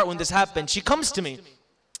broke my heart when this happened. She comes to me,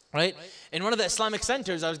 right? In one of the Islamic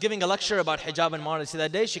centers, I was giving a lecture about hijab and modesty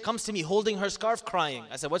that day. She comes to me holding her scarf, crying.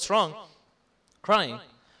 I said, what's wrong? Crying.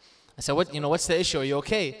 I said, what's the issue? Are you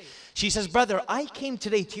okay? She says, brother, I came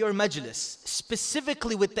today to your majlis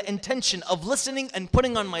specifically with the intention of listening and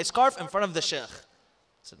putting on my scarf in front of the sheikh.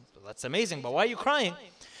 I said, well, that's amazing, but why are you crying?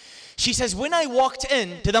 She says, when I walked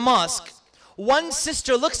in to the mosque, one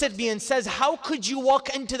sister looks at me and says, how could you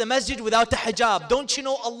walk into the masjid without the hijab? Don't you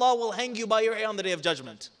know Allah will hang you by your hair on the day of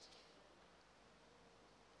judgment?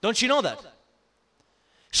 Don't you know that?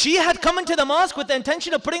 She had come into the mosque with the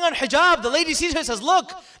intention of putting on hijab. The lady sees her and says,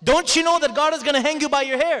 look, don't you know that God is going to hang you by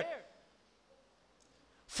your hair?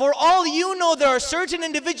 For all you know, there are certain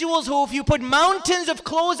individuals who, if you put mountains of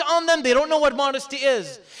clothes on them, they don't know what modesty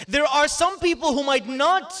is. There are some people who might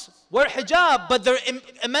not wear hijab, but they're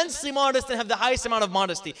immensely modest and have the highest amount of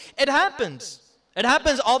modesty. It happens. It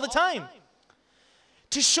happens all the time.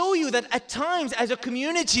 To show you that at times as a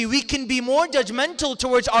community, we can be more judgmental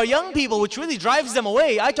towards our young people, which really drives them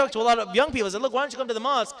away. I talk to a lot of young people. I said, look, why don't you come to the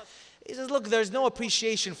mosque? He says, look, there's no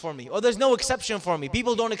appreciation for me, or there's no exception for me.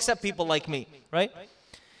 People don't accept people like me, right?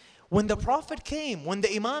 When the Prophet came, when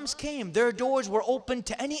the Imams came, their doors were open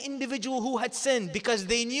to any individual who had sinned, because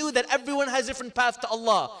they knew that everyone has a different path to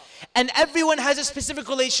Allah. And everyone has a specific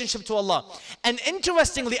relationship to Allah. And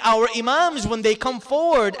interestingly, our Imams, when they come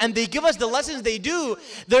forward and they give us the lessons they do,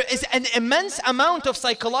 there is an immense amount of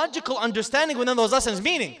psychological understanding within those lessons.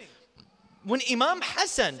 Meaning, when Imam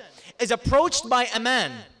Hassan is approached by a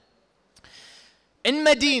man in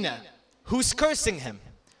Medina who's cursing him,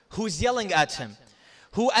 who's yelling at him,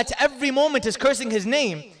 who at every moment is cursing his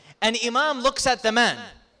name, and Imam looks at the man.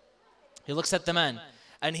 He looks at the man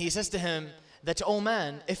and he says to him that, oh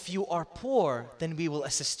man, if you are poor, then we will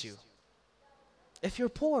assist you. If you're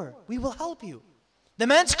poor, we will help you. The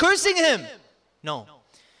man's cursing him. No.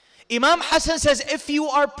 Imam Hassan says, if you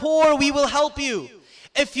are poor, we will help you.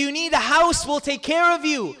 If you need a house, we'll take care of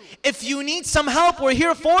you. If you need some help, we're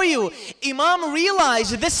here for you. Imam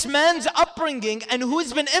realized this man's upbringing and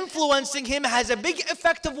who's been influencing him has a big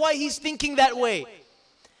effect of why he's thinking that way.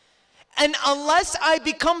 And unless I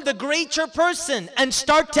become the greater person and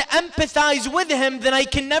start to empathize with him, then I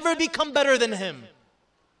can never become better than him.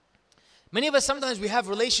 Many of us, sometimes we have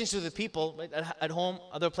relationships with people, right, at home,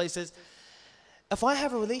 other places. If I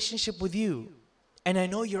have a relationship with you and I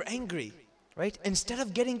know you're angry, right? Instead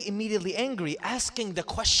of getting immediately angry, asking the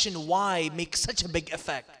question why makes such a big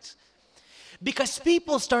effect. Because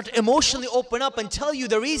people start to emotionally open up and tell you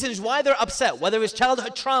the reasons why they're upset, whether it's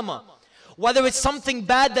childhood trauma, whether it's something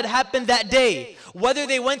bad that happened that day, whether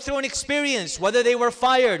they went through an experience, whether they were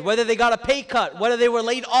fired, whether they got a pay cut, whether they were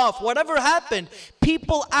laid off, whatever happened,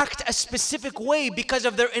 people act a specific way because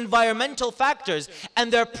of their environmental factors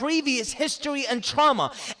and their previous history and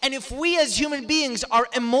trauma. And if we as human beings are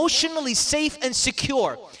emotionally safe and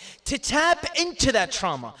secure to tap into that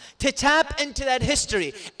trauma, to tap into that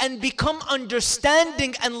history and become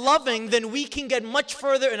understanding and loving, then we can get much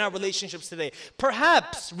further in our relationships today.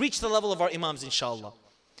 Perhaps reach the level of our Imams, inshallah.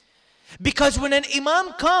 Because when an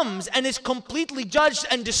Imam comes and is completely judged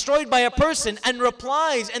and destroyed by a person and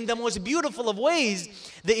replies in the most beautiful of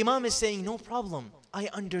ways, the Imam is saying, no problem, I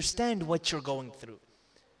understand what you're going through.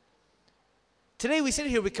 Today we sit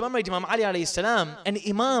here, we commemorate Imam Ali alayhi salam, and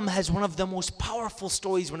Imam has one of the most powerful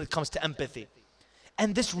stories when it comes to empathy.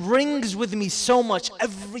 And this rings with me so much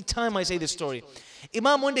every time I say this story.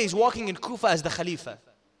 Imam one day is walking in Kufa as the Khalifa.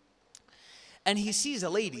 And he sees a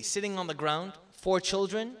lady sitting on the ground, 4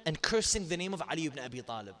 children, and cursing the name of Ali ibn Abi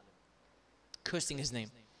Talib. Cursing his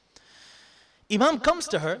name. Imam comes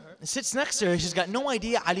to her and sits next to her. She's got no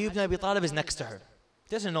idea Ali ibn Abi Talib is next to her.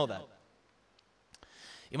 Doesn't know that.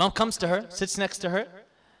 Imam comes to her, sits next to her,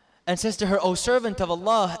 and says to her, "O servant of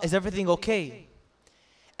Allah, is everything okay?"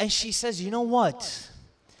 And she says, "You know what?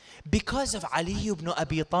 Because of Ali ibn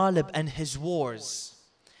Abi Talib and his wars,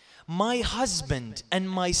 my husband and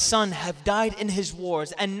my son have died in his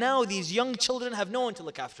wars, and now these young children have no one to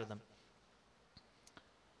look after them."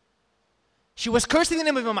 She was cursing the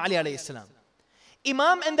name of Imam Ali alayhi salam.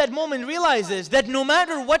 Imam in that moment realizes that no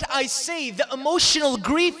matter what I say, the emotional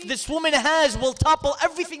grief this woman has will topple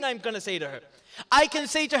everything I'm going to say to her. I can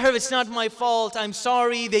say to her, "It's not my fault, I'm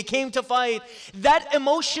sorry, they came to fight." That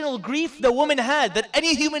emotional grief the woman had, that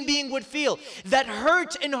any human being would feel, that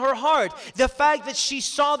hurt in her heart, the fact that she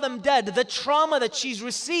saw them dead, the trauma that she's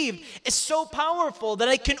received is so powerful that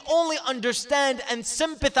I can only understand and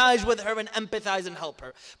sympathize with her and empathize and help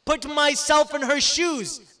her. Put myself in her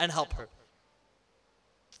shoes and help her.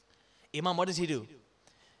 Imam, what does he do?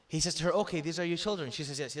 He says to her, "Okay, these are your children." She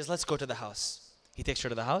says, yes, let's go to the house. He takes her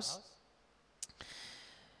to the house.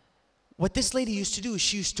 What this lady used to do is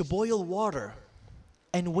she used to boil water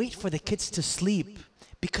and wait for the kids to sleep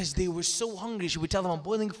because they were so hungry. She would tell them, "I'm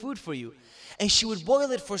boiling food for you." And she would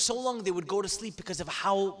boil it for so long they would go to sleep because of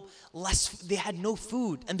how they had no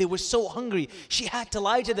food and they were so hungry. She had to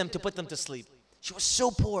lie to them to put them to sleep. She was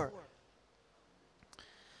so poor.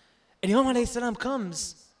 And Imam alayhi salam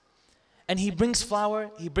comes and he brings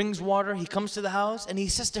flour, he brings water, he comes to the house and he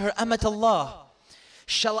says to her, "Amat Allah,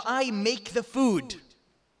 shall I make the food?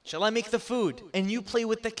 Shall I make the food and you play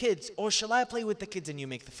with the kids? Or shall I play with the kids and you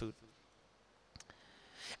make the food?"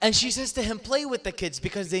 And she says to him, "Play with the kids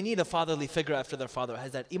because they need a fatherly figure after their father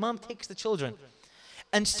has that." Imam takes the children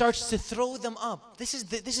and starts to throw them up. This is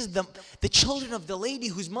the children of the lady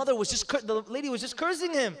whose mother was just, the lady was just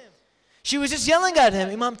cursing him. She was just yelling at him.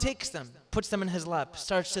 Imam takes them, puts them in his lap,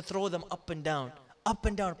 starts to throw them up and down,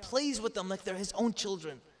 plays with them like they're his own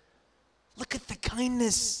children. Look at the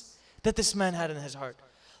kindness that this man had in his heart.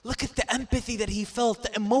 Look at the empathy that he felt,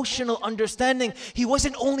 the emotional understanding. He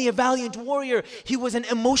wasn't only a valiant warrior, he was an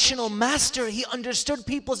emotional master. He understood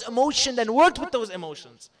people's emotions and worked with those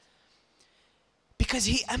emotions. Because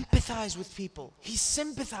he empathized with people. He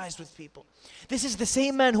sympathized with people. This is the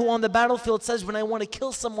same man who on the battlefield says, "When I want to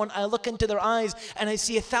kill someone, I look into their eyes and I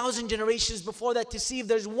see 1,000 generations before that to see if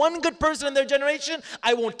there's one good person in their generation,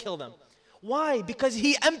 I won't kill them." Why? Because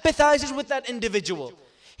he empathizes with that individual.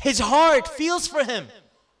 His heart feels for him.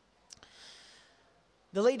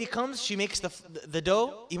 The lady comes, she makes the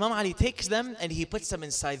dough. Imam Ali takes them and he puts them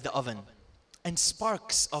inside the oven. And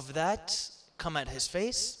sparks of that come at his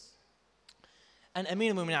face. And Amir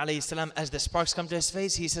al-Mu'minin alayhi salam, as the sparks come to his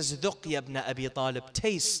face, he says, "Dhuq ya ibn Abi Talib,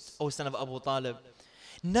 taste, O son of Abu Talib.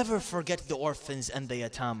 Never forget the orphans and the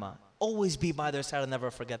yatama. Always be by their side and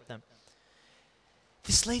never forget them."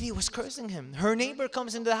 This lady was cursing him. Her neighbor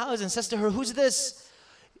comes into the house and says to her, "Who's this?"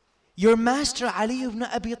 "Your master Ali ibn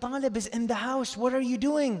Abi Talib is in the house. What are you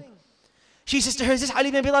doing?" She says to her, "Is this Ali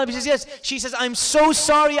ibn Abi Talib?" He says, "Yes." She says, "I'm so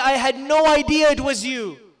sorry. I had no idea it was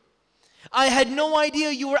you. I had no idea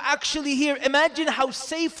you were actually here." Imagine how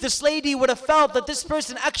safe this lady would have felt that this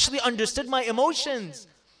person actually understood my emotions.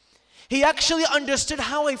 He actually understood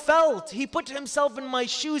how I felt. He put himself in my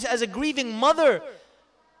shoes as a grieving mother.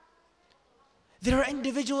 There are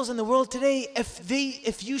individuals in the world today,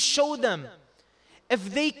 if you show them,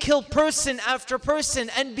 if they kill person after person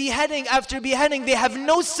and beheading after beheading, they have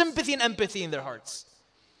no sympathy and empathy in their hearts.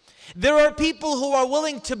 There are people who are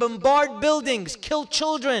willing to bombard buildings, kill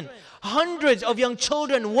children, hundreds of young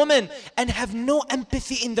children, women, and have no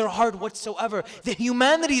empathy in their heart whatsoever. The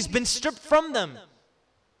humanity has been stripped from them.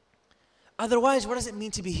 Otherwise, what does it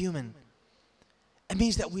mean to be human? It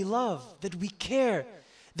means that we love, that we care,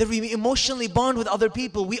 that we emotionally bond with other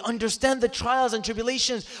people. We understand the trials and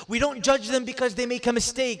tribulations. We don't judge them because they make a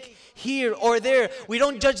mistake here or there. We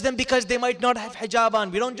don't judge them because they might not have hijab on.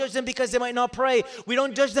 We don't judge them because they might not pray. We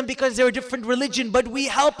don't judge them because they're a different religion, but we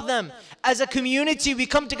help them. As a community, we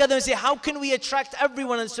come together and say, how can we attract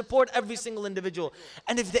everyone and support every single individual?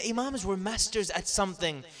 And if the imams were masters at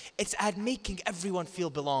something, it's at making everyone feel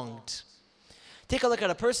belonged. Take a look at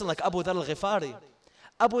a person like Abu Dhar al-Ghifari.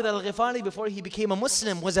 Abu Dhar al-Ghifari, before he became a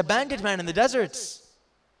Muslim, was a bandit man in the deserts.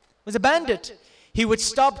 Was a bandit. He would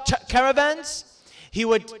stop caravans. He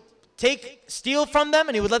would steal from them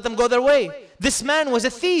and he would let them go their way. This man was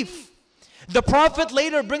a thief. The Prophet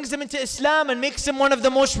later brings him into Islam and makes him one of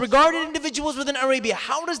the most regarded individuals within Arabia.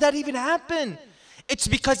 How does that even happen? It's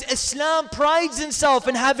because Islam prides itself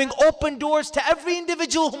in having open doors to every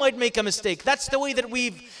individual who might make a mistake. That's the way that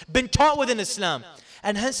we've been taught within Islam.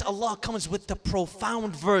 And hence Allah comes with the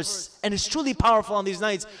profound verse, and it's truly powerful on these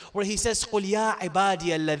nights, where He says, قُلْ يَا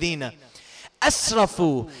عِبَادِيَ الَّذِينَ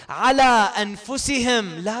أسرفوا على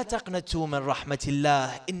أنفسهم لا تقنطوا من رحمة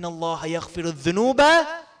الله إن الله يغفر الذنوب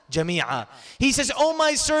جميعا. He says, "O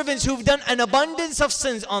my servants who've done an abundance of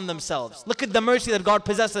sins on themselves." Look at the mercy that God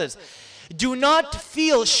possesses. Do not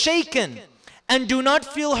feel shaken and do not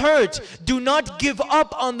feel hurt. Do not give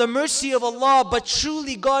up on the mercy of Allah, but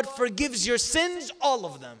truly God forgives your sins, all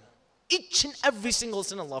of them. Each and every single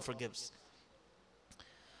sin Allah forgives.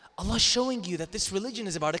 Allah is showing you that this religion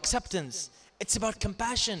is about acceptance. It's about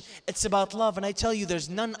compassion. It's about love. And I tell you, there's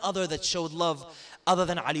none other that showed love other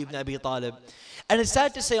than Ali ibn Abi Talib. And it's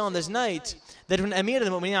sad to say on this night that when Amir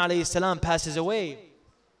al-Mu'mineen alayhi salam passes away,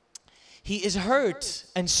 he is hurt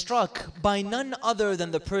and struck by none other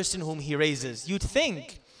than the person whom he raises. You'd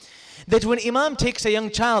think that when Imam takes a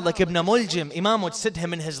young child like Ibn Muljim, Imam would sit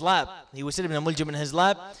him in his lap. He would sit Ibn Muljim in his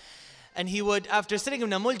lap. And he would, after sitting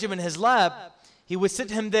Ibn Muljim in his lap, he would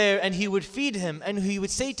sit him there and he would feed him and he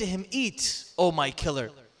would say to him, "Eat, O my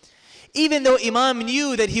killer." Even though Imam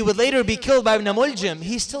knew that he would later be killed by Ibn Muljim,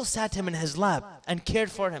 he still sat him in his lap and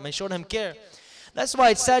cared for him and showed him care. That's why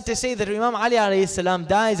it's sad to say that Imam Ali alayhi salam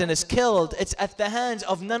dies and is killed. It's at the hands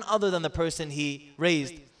of none other than the person he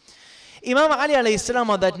raised. Imam Ali alayhi salam,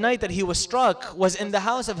 on that night that he was struck, was in the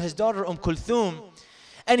house of his daughter Kulthum.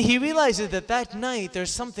 And he realizes that that night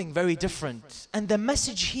there's something very different. And the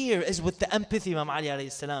message here is with the empathy of Imam Ali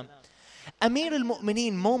alayhi salam. Amir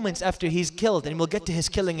al-Mu'mineen, moments after he's killed, and we'll get to his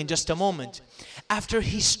killing in just a moment, after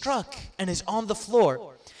he's struck and is on the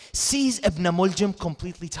floor, sees Ibn Muljim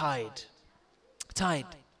completely tied.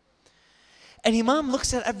 And Imam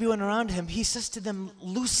looks at everyone around him. He says to them,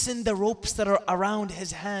 "Loosen the ropes that are around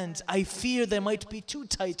his hands. I fear they might be too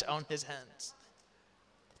tight on his hands."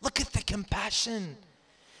 Look at the compassion,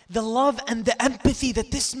 the love and the empathy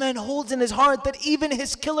that this man holds in his heart, that even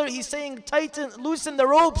his killer, he's saying, "Tighten, loosen the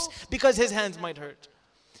ropes," because his hands might hurt.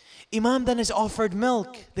 Imam then is offered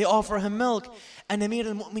milk. They offer him milk, and Amir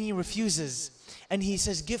al-Mu'mineen refuses. And he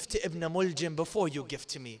says, "Give to Ibn Muljim before you give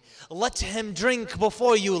to me. Let him drink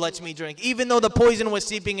before you let me drink," even though the poison was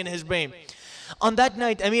seeping in his brain. On that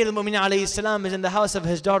night, Amir al-Mu'mineen alayhi salam is in the house of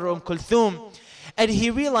his daughter Kulthum, and he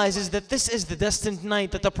realizes that this is the destined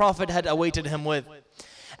night that the Prophet had awaited him with.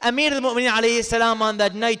 Amir al-Mu'mineen alayhi salam on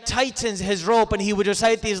that night tightens his rope and he would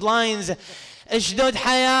recite these lines, "Ishdud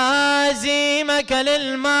hayazimaka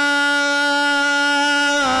lil-maut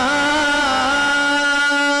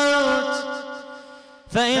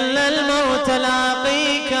فإن الموت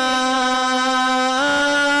لاقيك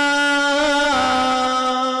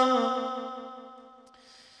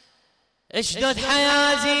اشدد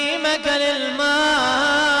حيازيمك للموت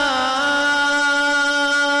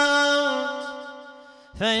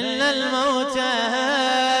فإن الموت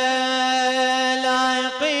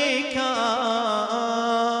لاقيك."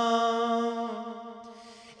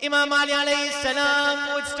 Imam Ali alayhi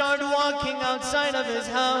salam would start walking outside of his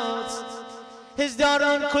house. His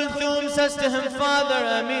daughter Kulthum says to him, "Father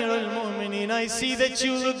Amir al-Mu'mineen, I see that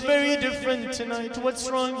you look very different tonight. What's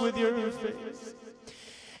wrong with your face?"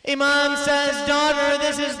 Imam says, "Daughter,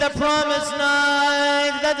 this is the promised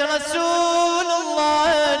night that Rasulullah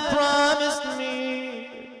had promised me."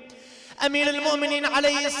 Amir al-Mu'mineen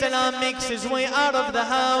alayhi salam makes his way out of the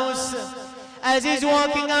house. As he's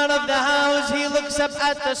walking out of the house, he looks up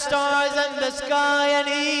at the stars and the sky and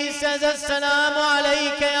he says, "Assalamu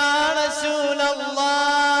alayka ya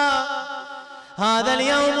Rasulallah. هذا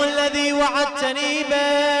اليوم الذي وعدتني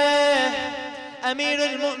به." Amir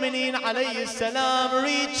al-Mu'mineen alayhi salam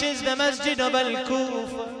reaches the masjid of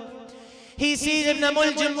Al-Kufa. He sees Ibn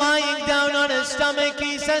Muljim lying down on his stomach.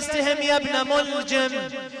 He says to him, "Ya Ibn Muljim,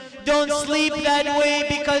 don't sleep that way,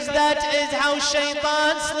 because that is how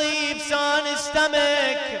shaitan sleeps, on his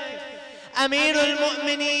stomach." Amir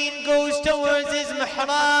al-Mu'mineen goes towards his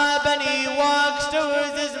mihrab and he walks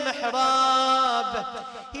towards his mihrab.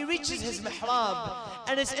 He reaches his mihrab,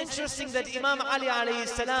 and it's interesting that Imam Ali alayhi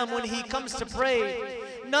salam, when he comes to pray,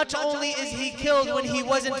 not only is he killed when he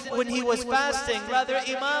was fasting, rather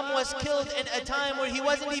Imam was killed in a time where he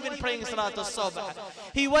wasn't even praying Salat al-Subh.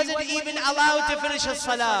 He wasn't even allowed to finish his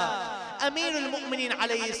salah. Amir al-Mu'mineen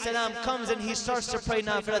alayhi salam comes and he starts to pray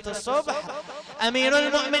Nafilat al-Subh. Amir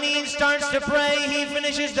al-Mu'mineen starts to pray, he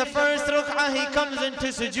finishes the first ruk'ah, he comes into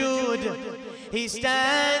sujood. He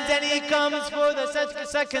stands and he comes for the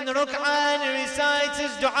second ruk'ah and he recites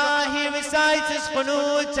his dua, he recites his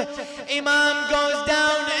qunut. Imam goes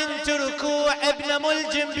down into ruku'. Ibn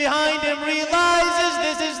Muljim behind him realizes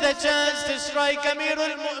this is the chance to strike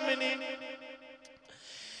Amirul Mu'mineen.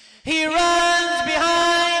 He runs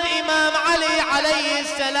behind Imam Ali alayhi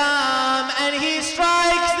salam and he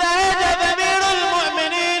strikes the head of Amirul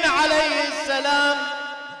Mu'mineen alayhi salam.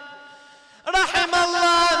 رحم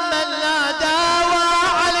الله من لا داوى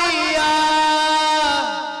عليا.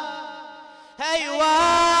 أيوة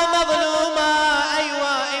مظلومة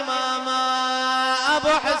أيوة إماما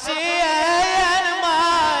أبو حسين ما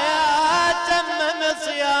تمم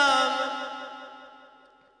صيام.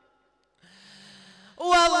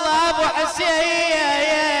 والله أبو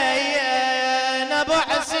حسين أبو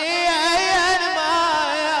حسين ما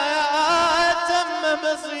تمم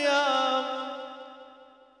صيام.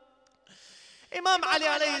 Imam Ali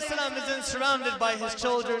alayhi salam isn't surrounded by his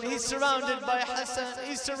children. He's surrounded by Hassan.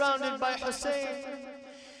 He's surrounded by Hussein.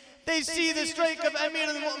 They see the strike of Amir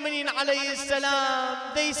al-Mu'mineen alayhi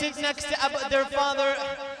salam. They sit next to their father,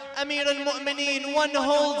 Amir al-Mu'mineen. One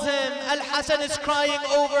holds him. Al-Hassan is crying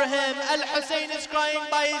over him. Al-Hussein is crying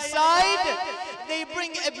by his side. They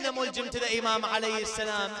bring Ibn Muljim to the Imam alayhi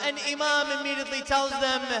salam. And Imam immediately tells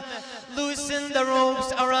them, loosen the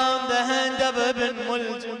ropes around the hand of Ibn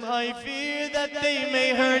Muljim. I fear that they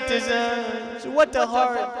may hurt his hands. What a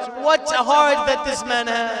heart that this man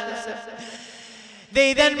has.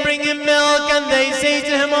 They then bring him milk and they say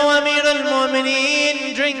to him, O Amir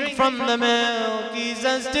al-Mu'mineen, drink from the milk. He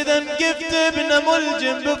says to them, give to Ibn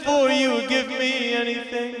Muljim before you give me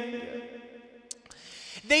anything.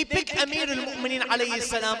 They pick Amir al-Mu'mineen alayhi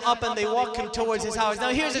salam up and they walk him towards his house.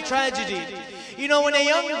 Now here's a tragedy. You know, when a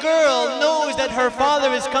young girl knows that her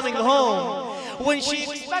father is coming home, when she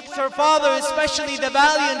expects her father, especially the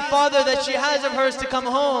valiant father that she has of hers, to come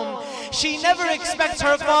home, she never expects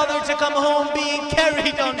her father to come home being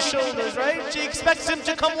carried on shoulders, right? She expects him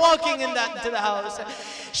to come walking into the house.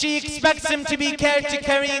 She expects him to be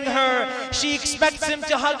carrying her. She expects him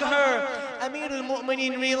to hug her. Amir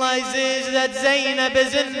al-Mu'mineen realizes that Zainab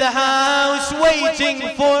is in the house waiting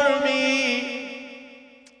for me.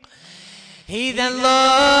 He then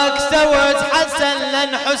looks towards Hassan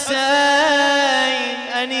and Hussein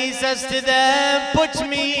and he says to them, put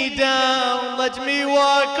me down, let me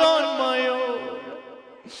walk on my own.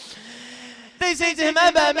 They say to him,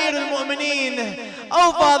 Aba Amir al-Mu'mineen,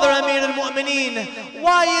 oh Father Amir al-Mu'mineen,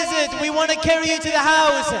 why is it we want to carry you to the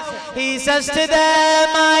house? He says to them,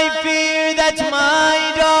 I fear that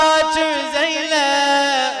my daughter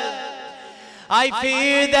Zainab, I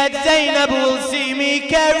fear that Zainab will see me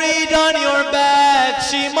carried on your back.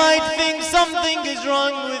 She might think something is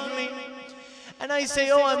wrong with me. And I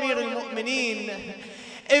say, oh Amir al-Mu'mineen,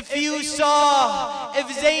 if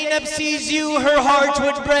Zainab sees you, her heart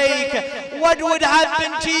would break. What would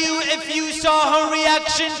happen to you if you saw her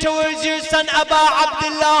reaction towards your son Aba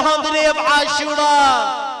Abdullah on the day of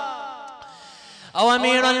Ashura? Oh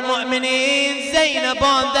Amir al-Mu'mineen, Zainab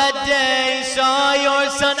on that day saw your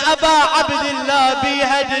son Aba Abdullah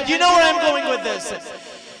beheaded. You know where I'm going with this?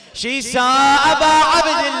 She saw Aba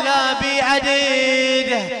Abdullah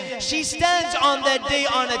beheaded. She stands on that day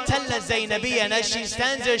on a Talla Zainabiyya, and as she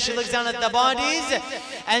stands there, she looks down at the bodies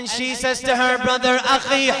and she says to her brother,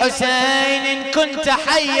 Akhi Hussein, in kunta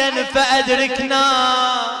hayyan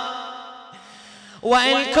fa'adrikna.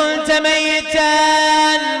 وإن كنت ميتا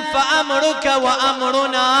فأمرك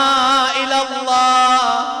وأمرنا إلى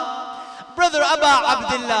الله. Brother Aba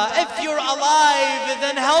Abdullah, if you're alive,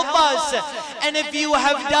 then help us. And if you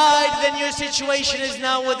have died, then your situation is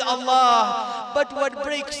now with Allah. But what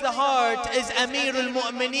breaks the heart is Amir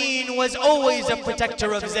al-Mu'mineen was always a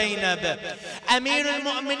protector of Zainab. Amir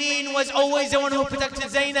al-Mu'mineen was always the one who protected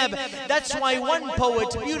Zainab. That's why one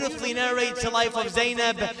poet beautifully narrates the life of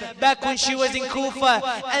Zainab back when she was in Kufa.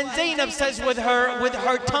 And Zainab says with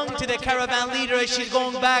her tongue to the caravan leader as she's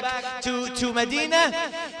going back to Medina,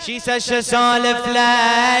 she says, سولف لك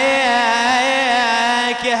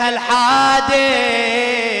هالحادي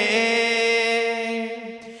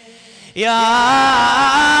يا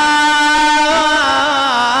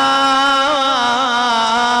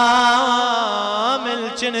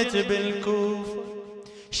ملجنت بالكوفة.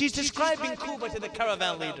 She's describing Kufa to the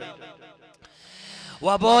caravan leader.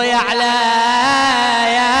 وابويا على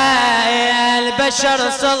البشر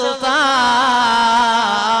سلطان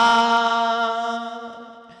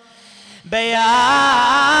بيامه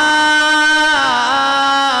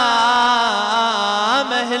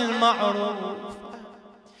المعروف.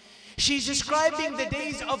 She's describing the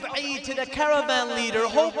days of Eid to the caravan leader,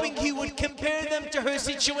 hoping he would compare them to her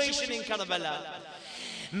situation in Karbala.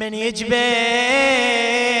 من يجبل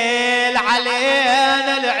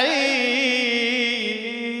علينا العيد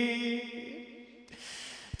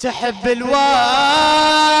تحب الواد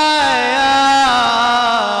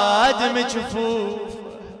مجفوف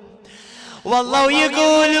والله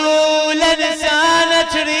ويقولوا لنسانة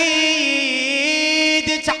تريد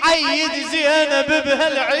تعيد زينب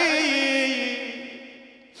بهالعيد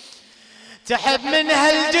تحب منها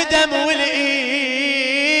الجدم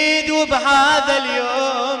والايد وبهذا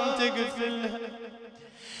اليوم تقفلها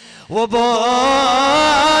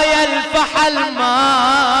وبويا الفحل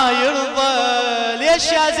ما يرضى. ليش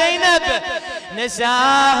يا زينب؟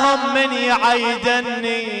 نساهم من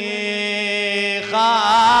يعيدني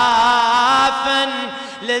خافا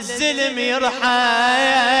للزلم يرحن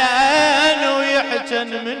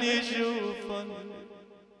ويحجن من يشوفن.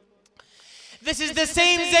 This is the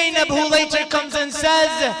same Zainab who later comes and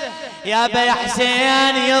says يا بي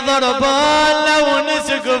حسين يضربون لو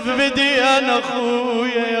نسقف بدي انا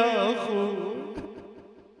اخويا يا اخويا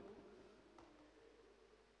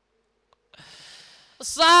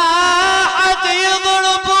صاحت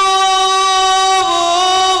يضربون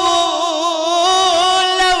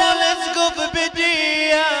لو نسقف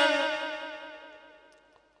بدي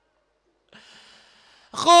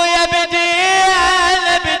اخويا بدي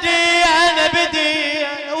انا بدي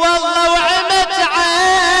والله وعمت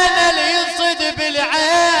عين اللي يصد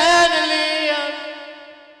بالعين لي.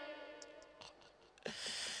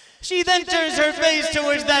 She then turns her face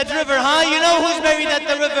towards that river. Huh? You know who's buried at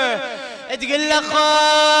the river? تقول له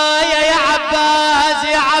خويا يا عباس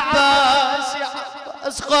يا عباس يا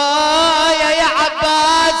عباس خويا يا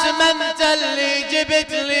عباس ما انت اللي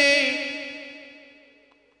جبت لي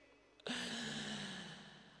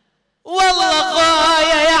والله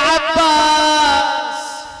خويا يا عباس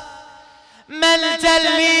ما انت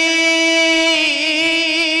اللي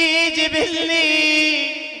جبت لي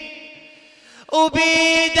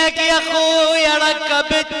وبيدك يا خويا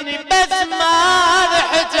ركبتني بس ما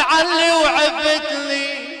رحت علي وعفت لي.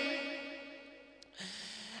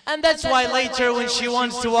 And that's why later when she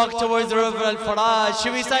wants to walk towards the river Al-Faraj, she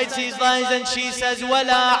recites these lines and she says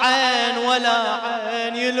ولا عين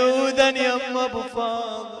يلوذن يم أبو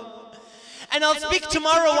فاضل. And I'll speak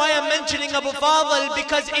tomorrow why I'm mentioning Abu Fadl,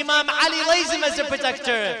 because Imam Ali lays him as a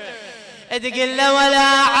protector. تقول له ولا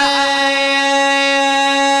عين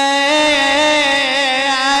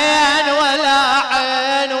ولا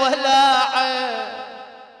عين ولا عين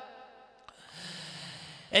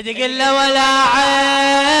تقول له ولا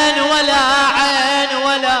عين ولا عين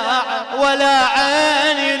ولا عين ولا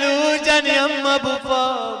عين يلوجن يم ابو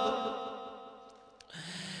فاضل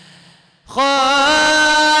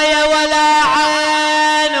خويا ولا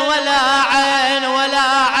عين ولا عين ولا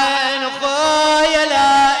عين خويا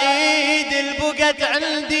لا ايد البقت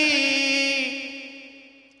عندي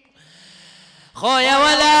خويا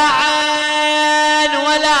ولا عين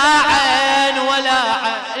ولا عين ولا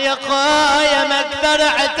عين يا خويا ما اقدر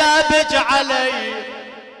عتابك علي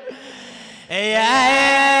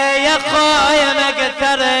يا خويا ما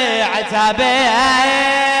اقدر عتابك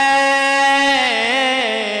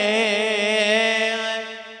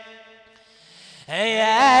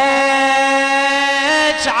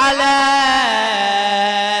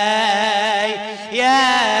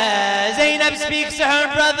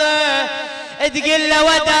تقول له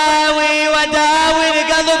وداوي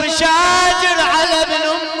القلب شاجر على ابن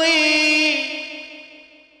امي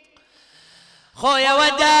خويا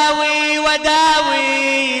وداوي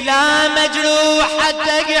لا مجروح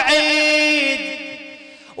حتى قعيد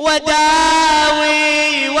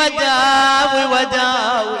وداوي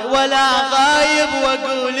ولا غايب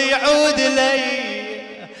واقول يعود لي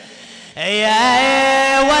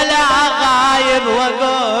ولا غايب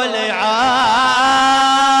واقول يعود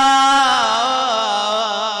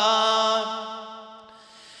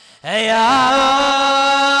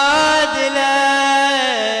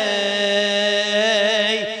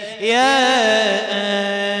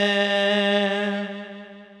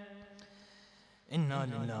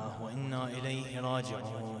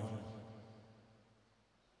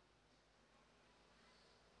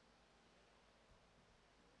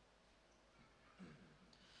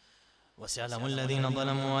وسيعلم الذين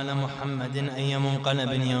ظلموا على محمد أي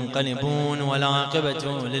منقلب ينقلبون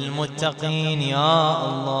والعاقبة للمتقين يا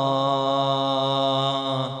الله.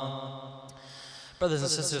 Brothers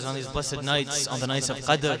and sisters, on these blessed nights, on the nights of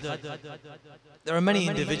Qadr, there are many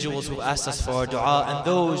individuals who asked us for our dua and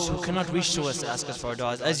those who cannot reach to us to ask us for our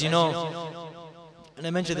duas. As you know, and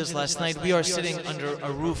I mentioned this last night, we are sitting under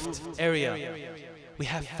a roofed area. We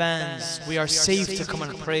have fans. We are safe to come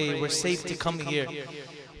and pray. We're safe to come here.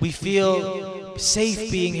 We feel safe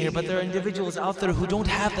being here, but there are individuals out there who don't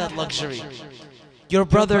have that luxury. Your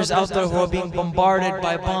brothers out there who are being bombarded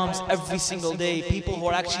by bombs every single day. People who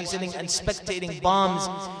are actually sitting and spectating bombs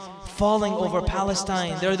falling over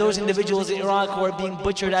Palestine. There are those individuals in Iraq who are being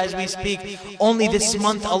butchered as we speak. Only this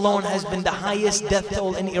month alone has been the highest death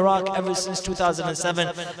toll in Iraq ever since 2007,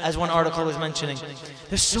 as one article was mentioning.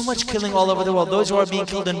 There's so much killing all over the world. Those who are being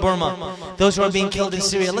killed in Burma, those who are being killed in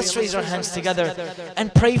Syria. Let's raise our hands together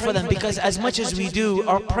and pray for them, because as much as we do,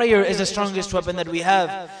 our prayer is the strongest weapon that we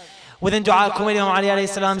have. Within Dua, Imam Ali alayhi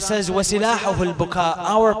salam says, وَسِلَاحُهُ الْبُكَاء.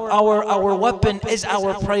 Our weapon is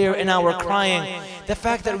our prayer and our crying. The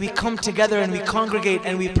fact that we come together and we congregate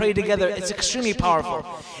and we pray together, it's extremely powerful.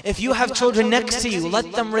 If you have children next to you,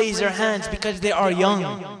 let them raise their hands, because they are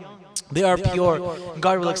young. They are pure.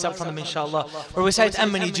 God will accept from them, inshallah. We'll recite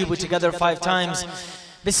Ammani Jubu together 5 times.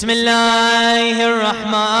 Bismillahir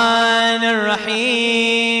Rahmanir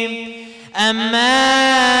Rahim.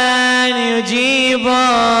 أمن يجيب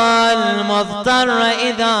المضطر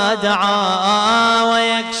إذا دعا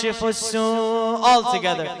ويكشف السوء. All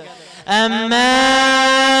together.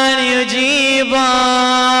 أمن يجيب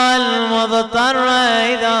المضطر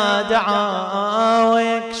إذا دعا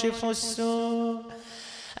ويكشف السوء.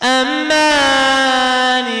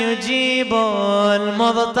 أمن يجيب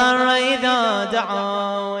المضطر إذا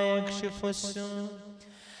دعا ويكشف السوء.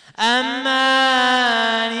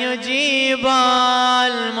 أمن يجيب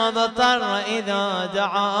المضطر إذا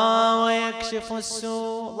دعا ويكشف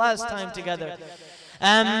السوء. Last time together.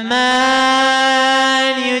 أمن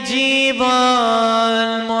يجيب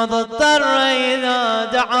المضطر إذا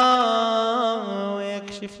دعا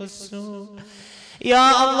ويكشف السوء.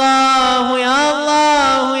 يا الله يا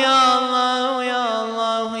الله يا الله يا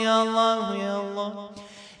الله يا الله يا الله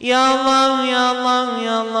يا الله يا الله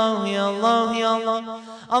يا الله يا الله يا الله.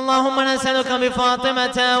 اللهم نسألك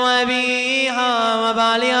بفاطمة وأبيها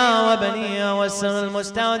وبعلها وبنيها والسر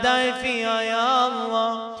المستودع فيها يا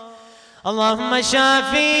الله. اللهم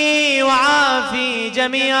شافي وعافي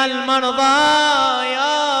جميع المرضى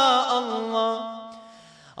يا الله.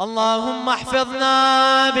 اللهم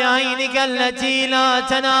احفظنا بعينك التي لا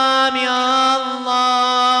تنام يا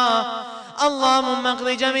الله. اللهم اقض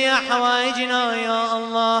جميع حوائجنا يا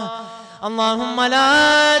الله. اللهم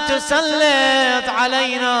لا تسلط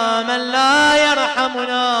علينا من لا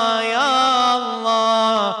يرحمنا يا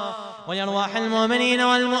الله. ولأرواح المؤمنين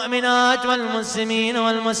والمؤمنات والمسلمين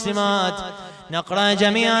والمسلمات نقرأ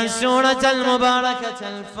جميعا سورة المباركة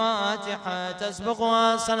الفاتحة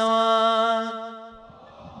تسبقها صلوات.